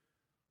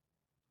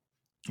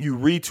 You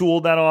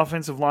retooled that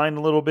offensive line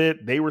a little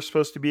bit. They were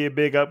supposed to be a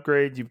big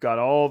upgrade. You've got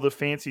all the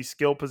fancy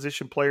skill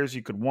position players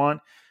you could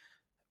want.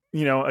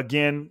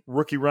 Again,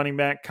 rookie running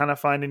back kind of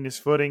finding his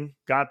footing.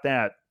 Got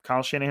that.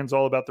 Kyle Shanahan's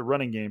all about the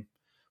running game.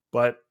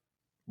 But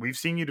we've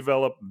seen you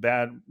develop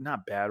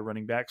not bad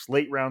running backs,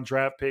 late round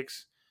draft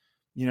picks,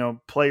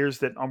 players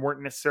that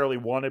weren't necessarily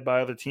wanted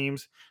by other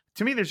teams.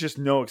 To me, there's just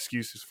no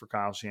excuses for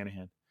Kyle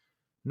Shanahan.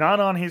 Not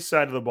on his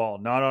side of the ball,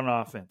 not on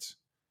offense.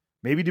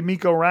 Maybe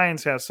DeMeco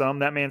Ryans has some.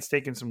 That man's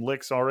taken some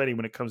licks already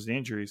when it comes to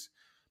injuries.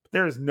 But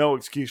there is no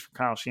excuse for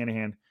Kyle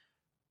Shanahan.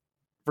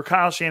 For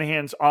Kyle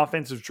Shanahan's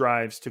offensive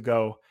drives to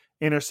go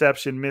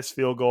interception, missed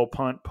field goal,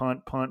 punt,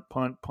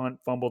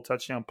 fumble,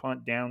 touchdown,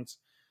 punt, downs,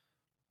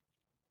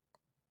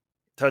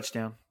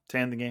 touchdown to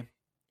end the game.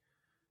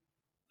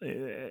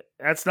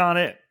 That's not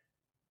it.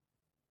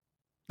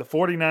 The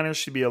 49ers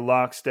should be a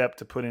lockstep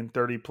to put in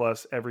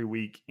 30-plus every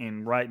week,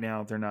 and right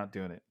now they're not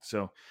doing it.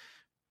 So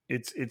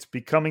it's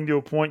becoming to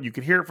a point, you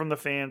can hear it from the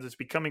fans, it's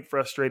becoming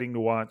frustrating to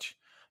watch.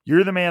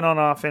 You're the man on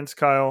offense,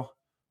 Kyle.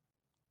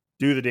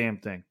 Do the damn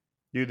thing.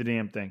 Do the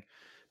damn thing.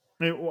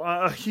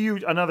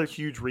 Another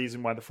huge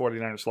reason why the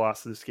 49ers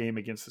lost this game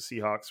against the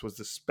Seahawks was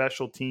the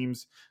special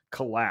teams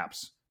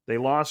collapse. They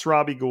lost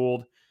Robbie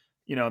Gould.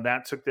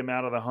 That took them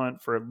out of the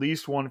hunt for at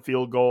least one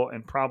field goal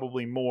and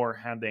probably more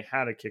had they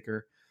had a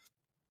kicker.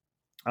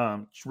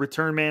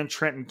 Return man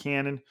Trenton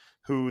Cannon,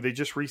 who they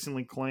just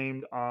recently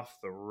claimed off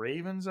the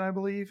Ravens, I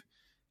believe.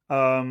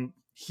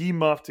 He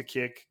muffed a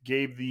kick,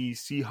 gave the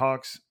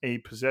Seahawks a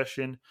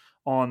possession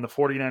on the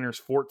 49ers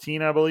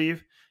 14, I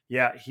believe.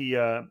 Yeah, he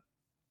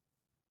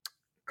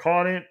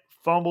caught it,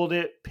 fumbled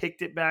it,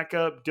 picked it back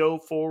up,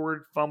 dove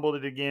forward, fumbled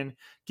it again,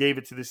 gave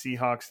it to the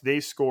Seahawks. They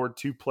scored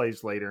 2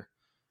 plays later.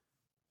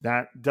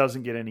 That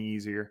doesn't get any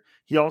easier.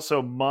 He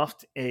also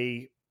muffed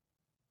a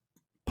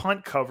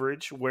punt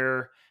coverage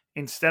where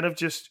instead of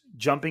just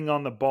jumping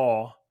on the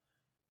ball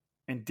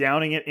and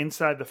downing it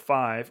inside the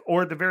 5,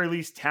 or at the very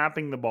least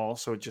tapping the ball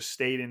so it just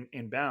stayed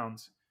in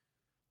bounds,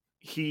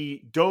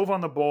 he dove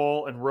on the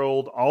ball and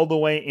rolled all the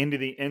way into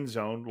the end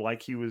zone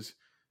like he was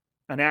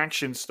an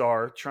action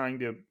star trying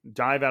to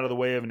dive out of the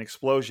way of an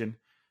explosion,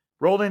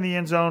 rolled in the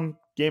end zone,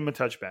 gave him a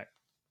touchback.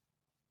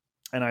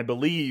 And I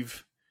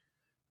believe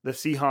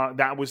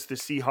that was the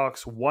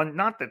Seahawks one.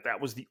 Not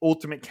that was the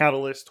ultimate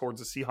catalyst towards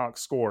the Seahawks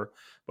score,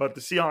 but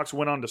the Seahawks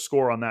went on to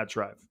score on that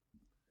drive.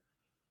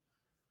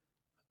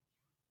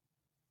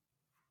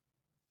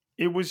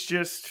 It was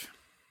just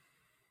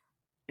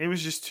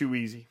too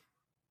easy.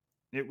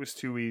 It was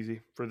too easy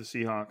for the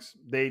Seahawks.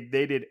 They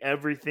did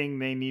everything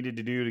they needed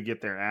to do to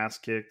get their ass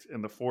kicked,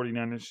 and the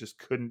 49ers just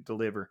couldn't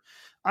deliver.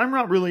 I'm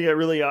not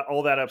really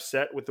all that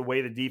upset with the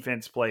way the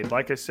defense played.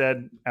 Like I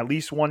said, at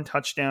least one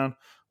touchdown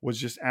was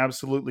just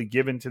absolutely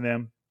given to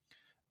them.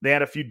 They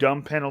had a few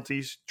dumb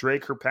penalties.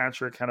 Drake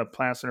Kirkpatrick had a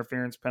pass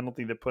interference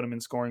penalty that put him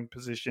in scoring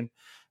position.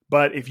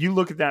 But if you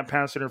look at that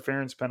pass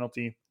interference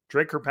penalty,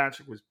 Drake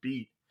Kirkpatrick was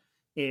beat,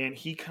 and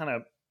he kind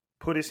of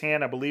put his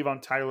hand, I believe,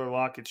 on Tyler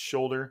Lockett's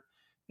shoulder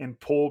and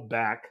pulled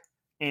back,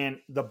 and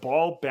the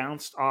ball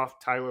bounced off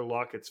Tyler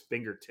Lockett's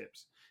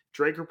fingertips.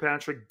 Drake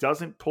Kirkpatrick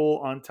doesn't pull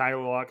on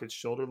Tyler Lockett's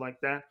shoulder like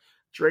that.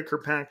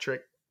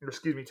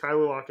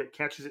 Tyler Lockett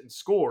catches it and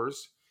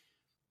scores,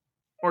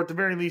 or at the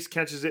very least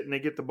catches it and they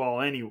get the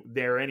ball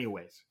there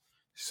anyways.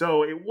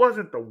 So it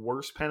wasn't the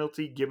worst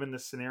penalty given the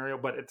scenario,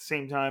 but at the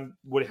same time,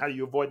 how do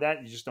you avoid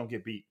that? You just don't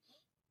get beat.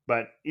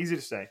 But easy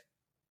to say.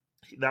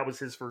 That was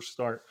his first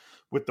start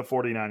with the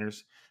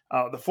 49ers.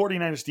 The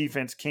 49ers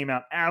defense came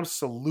out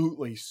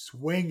absolutely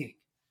swinging.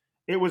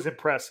 It was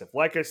impressive.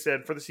 Like I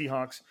said, for the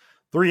Seahawks,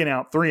 3 and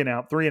out.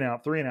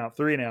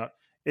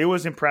 It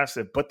was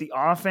impressive. But the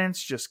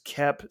offense just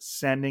kept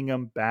sending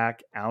them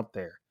back out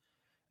there.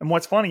 And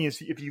what's funny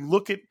is if you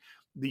look at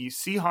the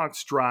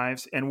Seahawks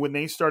drives and when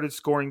they started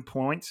scoring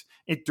points,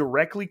 it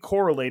directly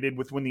correlated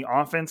with when the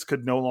offense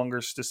could no longer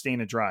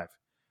sustain a drive.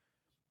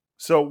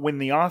 So when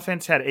the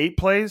offense had 8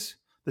 plays,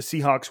 the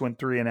Seahawks went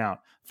 3 and out.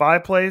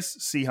 5 plays,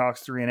 Seahawks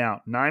 3 and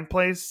out. 9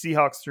 plays,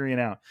 Seahawks 3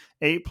 and out.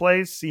 8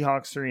 plays,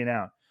 Seahawks 3 and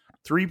out.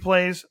 3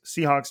 plays,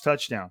 Seahawks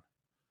touchdown.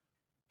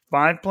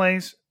 5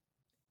 plays,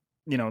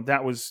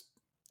 that was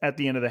at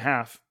the end of the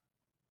half.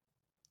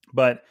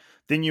 But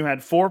then you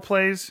had 4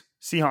 plays,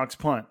 Seahawks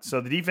punt.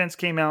 So the defense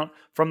came out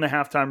from the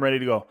halftime ready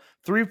to go.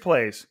 3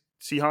 plays,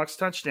 Seahawks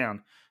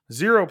touchdown.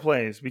 0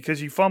 plays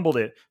because you fumbled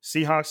it,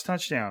 Seahawks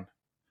touchdown.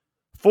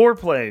 4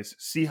 plays,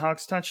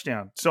 Seahawks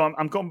touchdown. So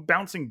I'm going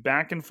bouncing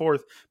back and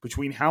forth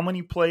between how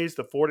many plays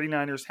the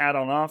 49ers had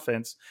on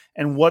offense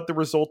and what the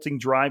resulting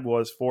drive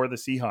was for the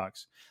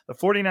Seahawks. The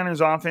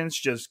 49ers offense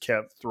just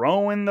kept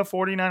throwing the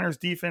 49ers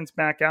defense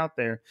back out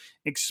there,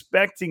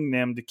 expecting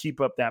them to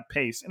keep up that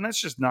pace. And that's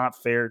just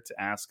not fair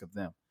to ask of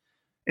them.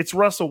 It's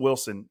Russell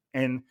Wilson,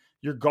 and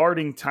you're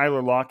guarding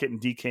Tyler Lockett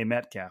and DK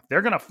Metcalf.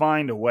 They're going to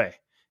find a way.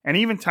 And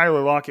even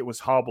Tyler Lockett was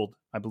hobbled,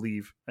 I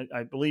believe.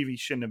 I believe he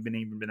shouldn't have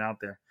even been out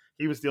there.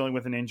 He was dealing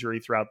with an injury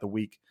throughout the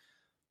week.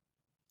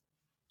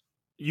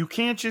 You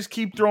can't just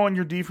keep throwing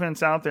your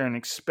defense out there and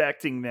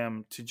expecting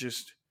them to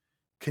just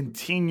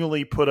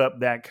continually put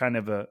up that kind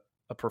of a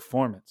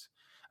performance.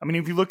 I mean,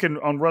 if you look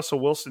on Russell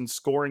Wilson's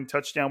scoring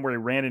touchdown where he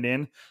ran it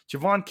in,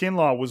 Javon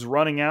Kinlaw was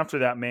running after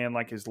that man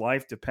like his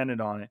life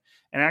depended on it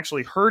and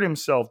actually hurt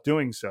himself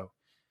doing so.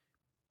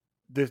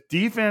 The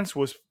defense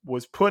was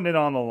putting it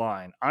on the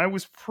line. I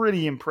was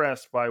pretty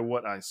impressed by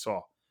what I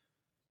saw.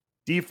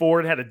 Dee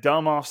Ford had a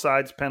dumb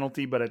offsides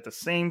penalty, but at the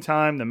same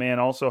time, the man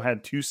also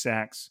had 2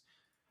 sacks.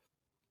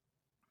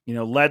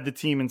 Led the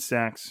team in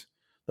sacks.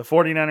 The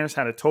 49ers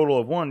had a total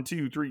of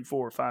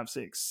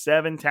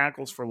 7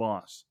 tackles for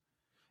loss.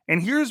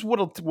 And here's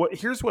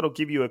what'll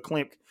give you a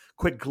quick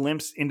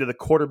glimpse into the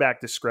quarterback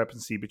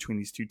discrepancy between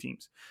these two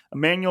teams.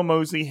 Emmanuel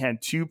Moseley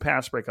had 2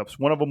 pass breakups.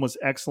 One of them was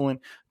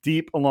excellent,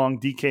 deep along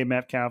DK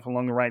Metcalf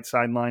along the right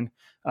sideline.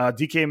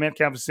 DK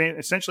Metcalf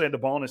essentially had the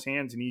ball in his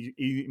hands, and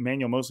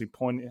Emmanuel Moseley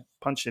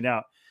punched it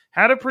out.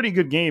 Had a pretty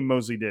good game,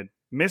 Moseley did.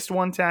 Missed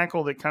 1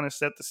 tackle that kind of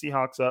set the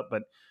Seahawks up,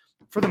 but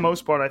for the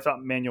most part, I thought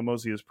Emmanuel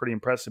Moseley was pretty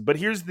impressive. But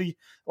here's the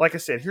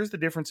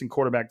difference in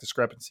quarterback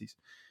discrepancies.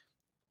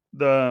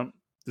 The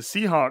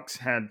Seahawks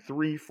had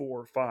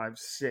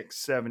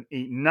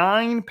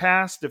 9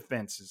 pass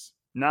defenses,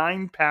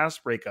 9 pass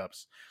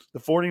breakups. The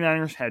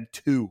 49ers had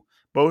 2,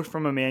 both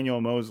from Emmanuel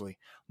Moseley.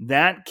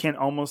 That can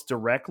almost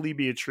directly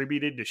be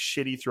attributed to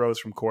shitty throws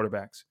from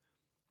quarterbacks.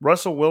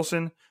 Russell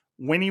Wilson,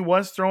 when he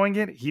was throwing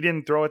it, he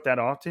didn't throw it that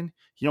often.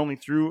 He only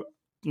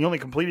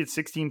completed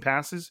 16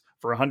 passes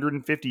for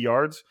 150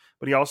 yards,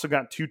 but he also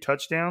got 2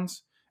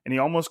 touchdowns, and he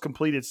almost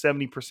completed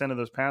 70% of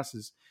those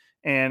passes.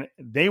 And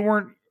they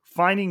weren't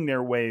finding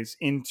their ways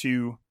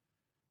into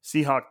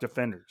Seahawks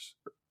defenders,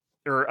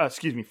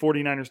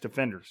 49ers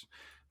defenders.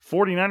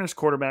 49ers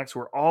quarterbacks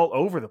were all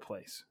over the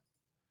place.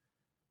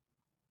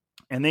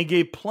 And they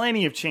gave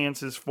plenty of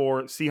chances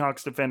for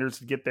Seahawks defenders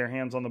to get their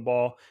hands on the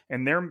ball,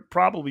 and there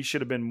probably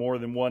should have been more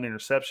than 1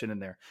 interception in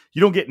there.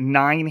 You don't get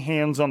 9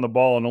 hands on the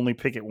ball and only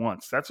pick it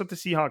once. That's what the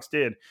Seahawks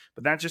did,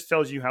 but that just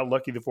tells you how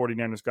lucky the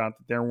 49ers got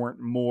that there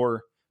weren't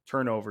more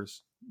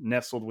turnovers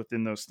nestled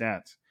within those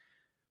stats.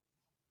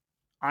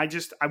 I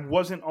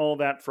wasn't all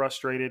that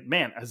frustrated.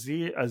 Man,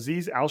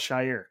 Azeez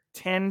Al-Shaair,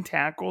 10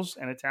 tackles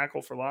and a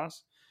tackle for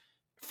loss.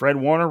 Fred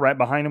Warner right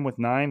behind him with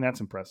 9. That's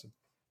impressive.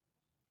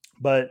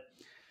 But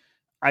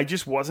I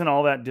just wasn't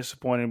all that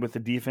disappointed with the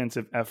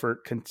defensive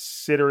effort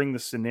considering the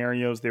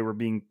scenarios they were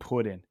being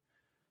put in.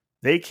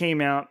 They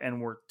came out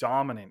and were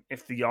dominant.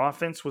 If the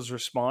offense was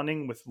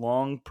responding with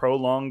long,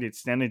 prolonged,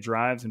 extended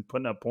drives and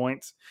putting up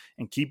points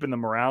and keeping the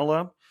morale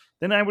up,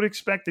 then I would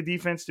expect the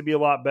defense to be a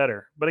lot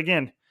better. But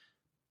again,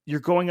 you're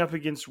going up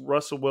against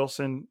Russell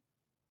Wilson,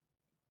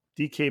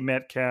 DK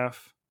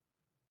Metcalf,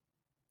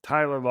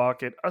 Tyler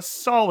Lockett, a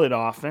solid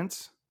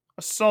offense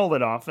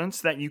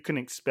that you can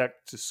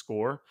expect to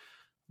score.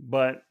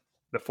 But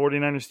the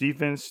 49ers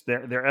defense,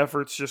 their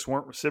efforts just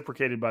weren't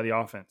reciprocated by the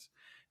offense.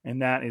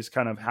 And that is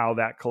kind of how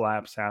that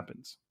collapse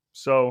happens.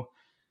 So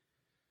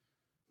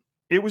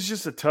it was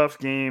just a tough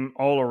game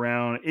all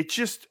around. It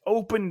just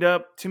opened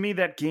up, to me,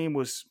 that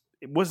game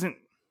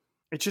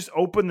it just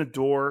opened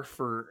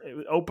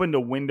opened a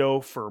window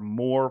for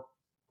more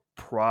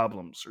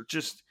problems, or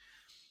just,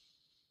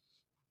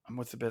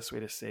 what's the best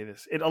way to say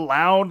this? It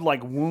allowed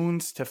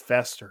wounds to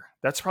fester.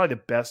 That's probably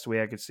the best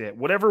way I could say it.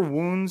 Whatever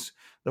wounds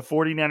the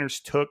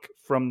 49ers took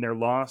from their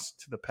loss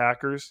to the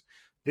Packers,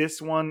 this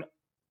one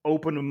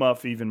opened them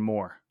up even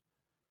more.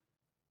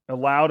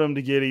 Allowed them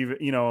to get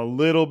even, a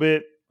little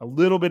bit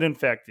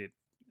infected.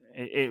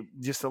 It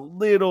just a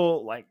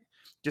little,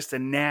 just a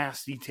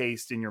nasty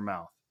taste in your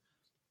mouth.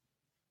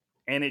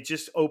 And it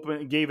just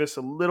gave us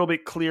a little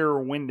bit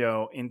clearer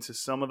window into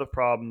some of the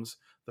problems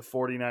the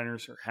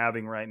 49ers are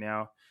having right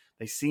now.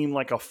 They seem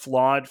like a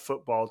flawed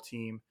football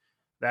team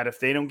that if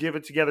they don't give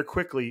it together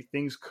quickly,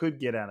 things could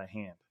get out of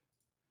hand.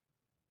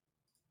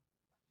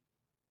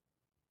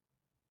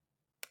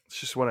 It's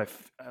just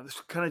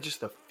it's kind of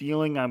just the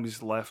feeling I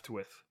was left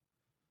with.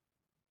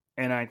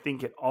 And I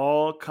think it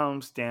all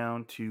comes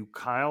down to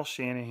Kyle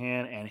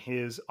Shanahan and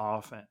his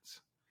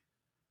offense.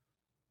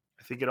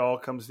 I think it all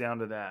comes down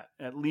to that,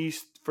 at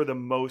least for the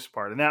most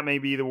part. And that may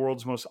be the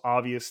world's most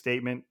obvious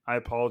statement. I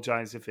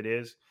apologize if it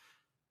is.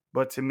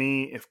 But to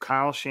me, if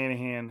Kyle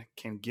Shanahan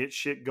can get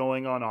shit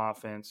going on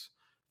offense,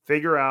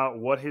 figure out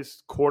what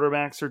his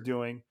quarterbacks are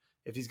doing,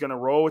 if he's going to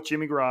roll with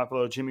Jimmy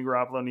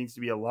Garoppolo needs to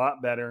be a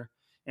lot better.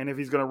 And if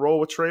he's going to roll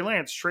with Trey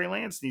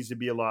Lance needs to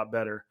be a lot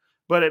better.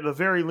 But at the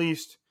very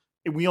least,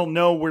 we all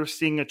know we're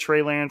seeing a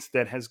Trey Lance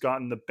that has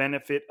gotten the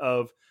benefit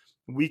of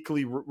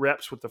weekly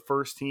reps with the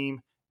first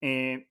team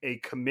and a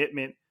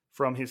commitment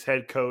from his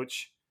head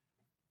coach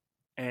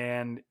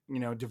and,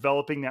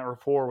 developing that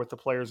rapport with the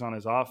players on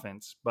his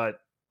offense. But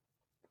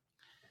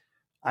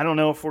I don't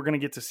know if we're going to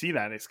get to see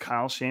that. Is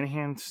Kyle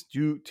Shanahan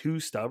too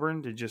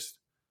stubborn to just,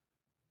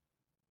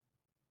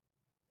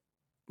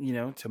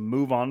 to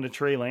move on to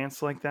Trey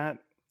Lance like that?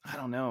 I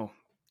don't know.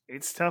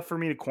 It's tough for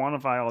me to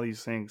quantify all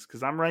these things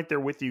because I'm right there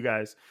with you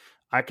guys.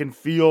 I can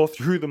feel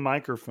through the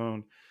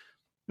microphone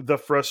the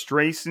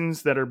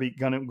frustrations that are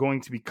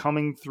going to be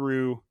coming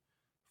through,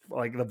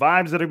 like the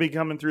vibes that are be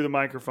coming through the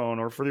microphone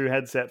or through the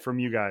headset from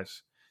you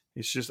guys.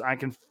 It's just I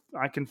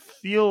can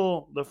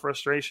feel the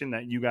frustration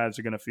that you guys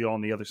are going to feel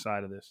on the other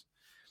side of this.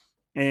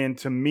 And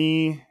to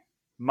me,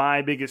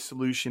 my biggest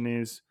solution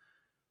is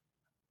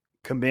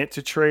commit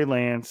to Trey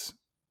Lance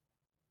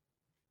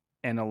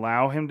and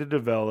allow him to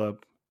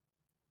develop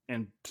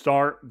and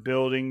start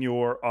building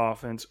your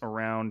offense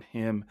around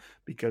him,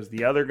 because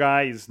the other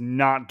guy is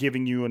not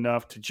giving you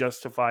enough to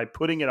justify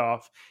putting it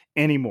off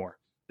anymore.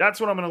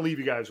 That's what I'm going to leave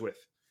you guys with.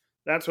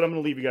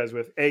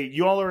 Hey,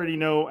 you all already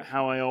know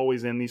how I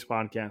always end these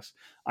podcasts.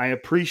 I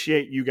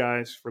appreciate you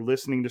guys for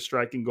listening to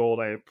Striking Gold.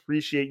 I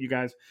appreciate you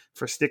guys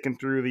for sticking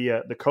through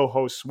the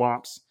co-host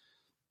swaps.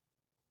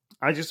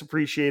 I just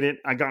appreciate it.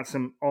 I got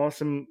some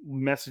awesome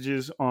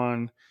messages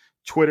on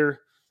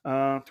Twitter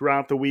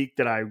throughout the week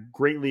that I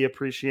greatly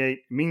appreciate.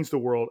 It means the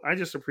world. I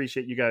just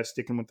appreciate you guys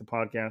sticking with the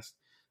podcast.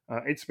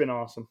 It's been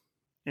awesome.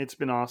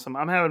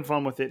 I'm having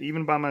fun with it,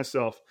 even by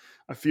myself.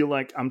 I feel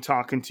like I'm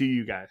talking to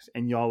you guys,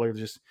 and y'all are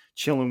just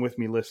chilling with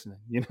me listening.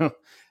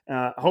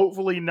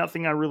 Hopefully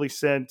nothing I really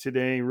said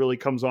today really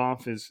comes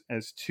off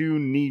as too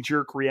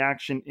knee-jerk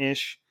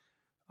reaction-ish.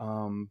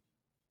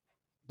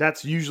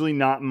 That's usually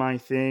not my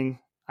thing.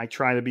 I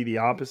try to be the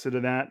opposite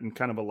of that and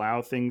kind of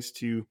allow things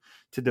to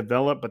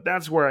develop, but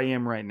that's where I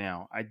am right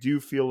now. I do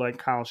feel like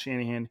Kyle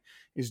Shanahan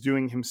is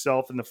doing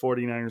himself and the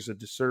 49ers a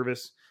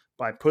disservice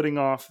by putting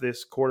off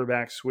this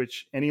quarterback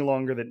switch any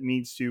longer than it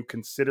needs to,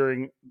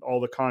 considering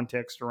all the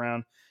context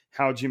around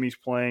how Jimmy's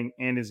playing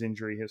and his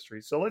injury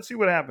history. So let's see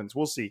what happens.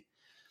 We'll see.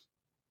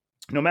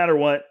 No matter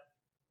what,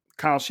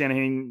 Kyle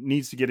Shanahan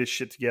needs to get his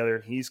shit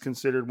together. He's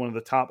considered one of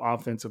the top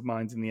offensive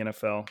minds in the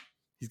NFL.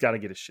 He's got to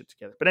get his shit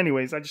together. But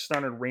anyways, I just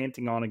started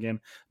ranting on again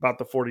about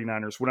the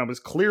 49ers when I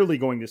was clearly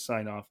going to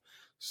sign off.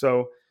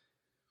 So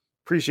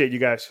appreciate you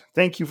guys.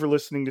 Thank you for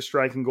listening to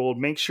Striking Gold.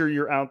 Make sure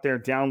you're out there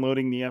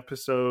downloading the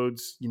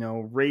episodes,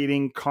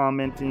 rating,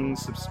 commenting,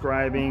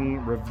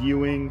 subscribing,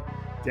 reviewing,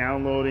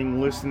 downloading,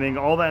 listening,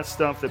 all that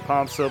stuff that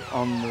pops up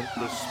on the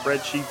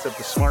spreadsheets of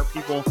the smart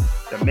people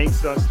that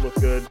makes us look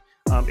good.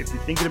 If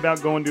you're thinking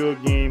about going to a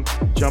game,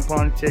 jump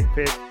on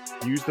TickPick.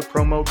 Use the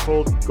promo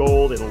code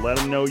GOLD. It'll let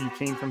them know you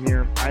came from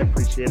here. I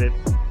appreciate it.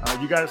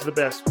 You guys are the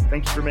best.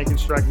 Thank you for making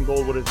Striking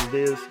Gold what it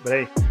is. But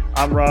hey,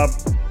 I'm Rob.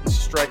 This is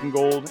Striking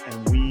Gold,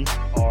 and we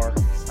are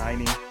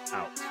signing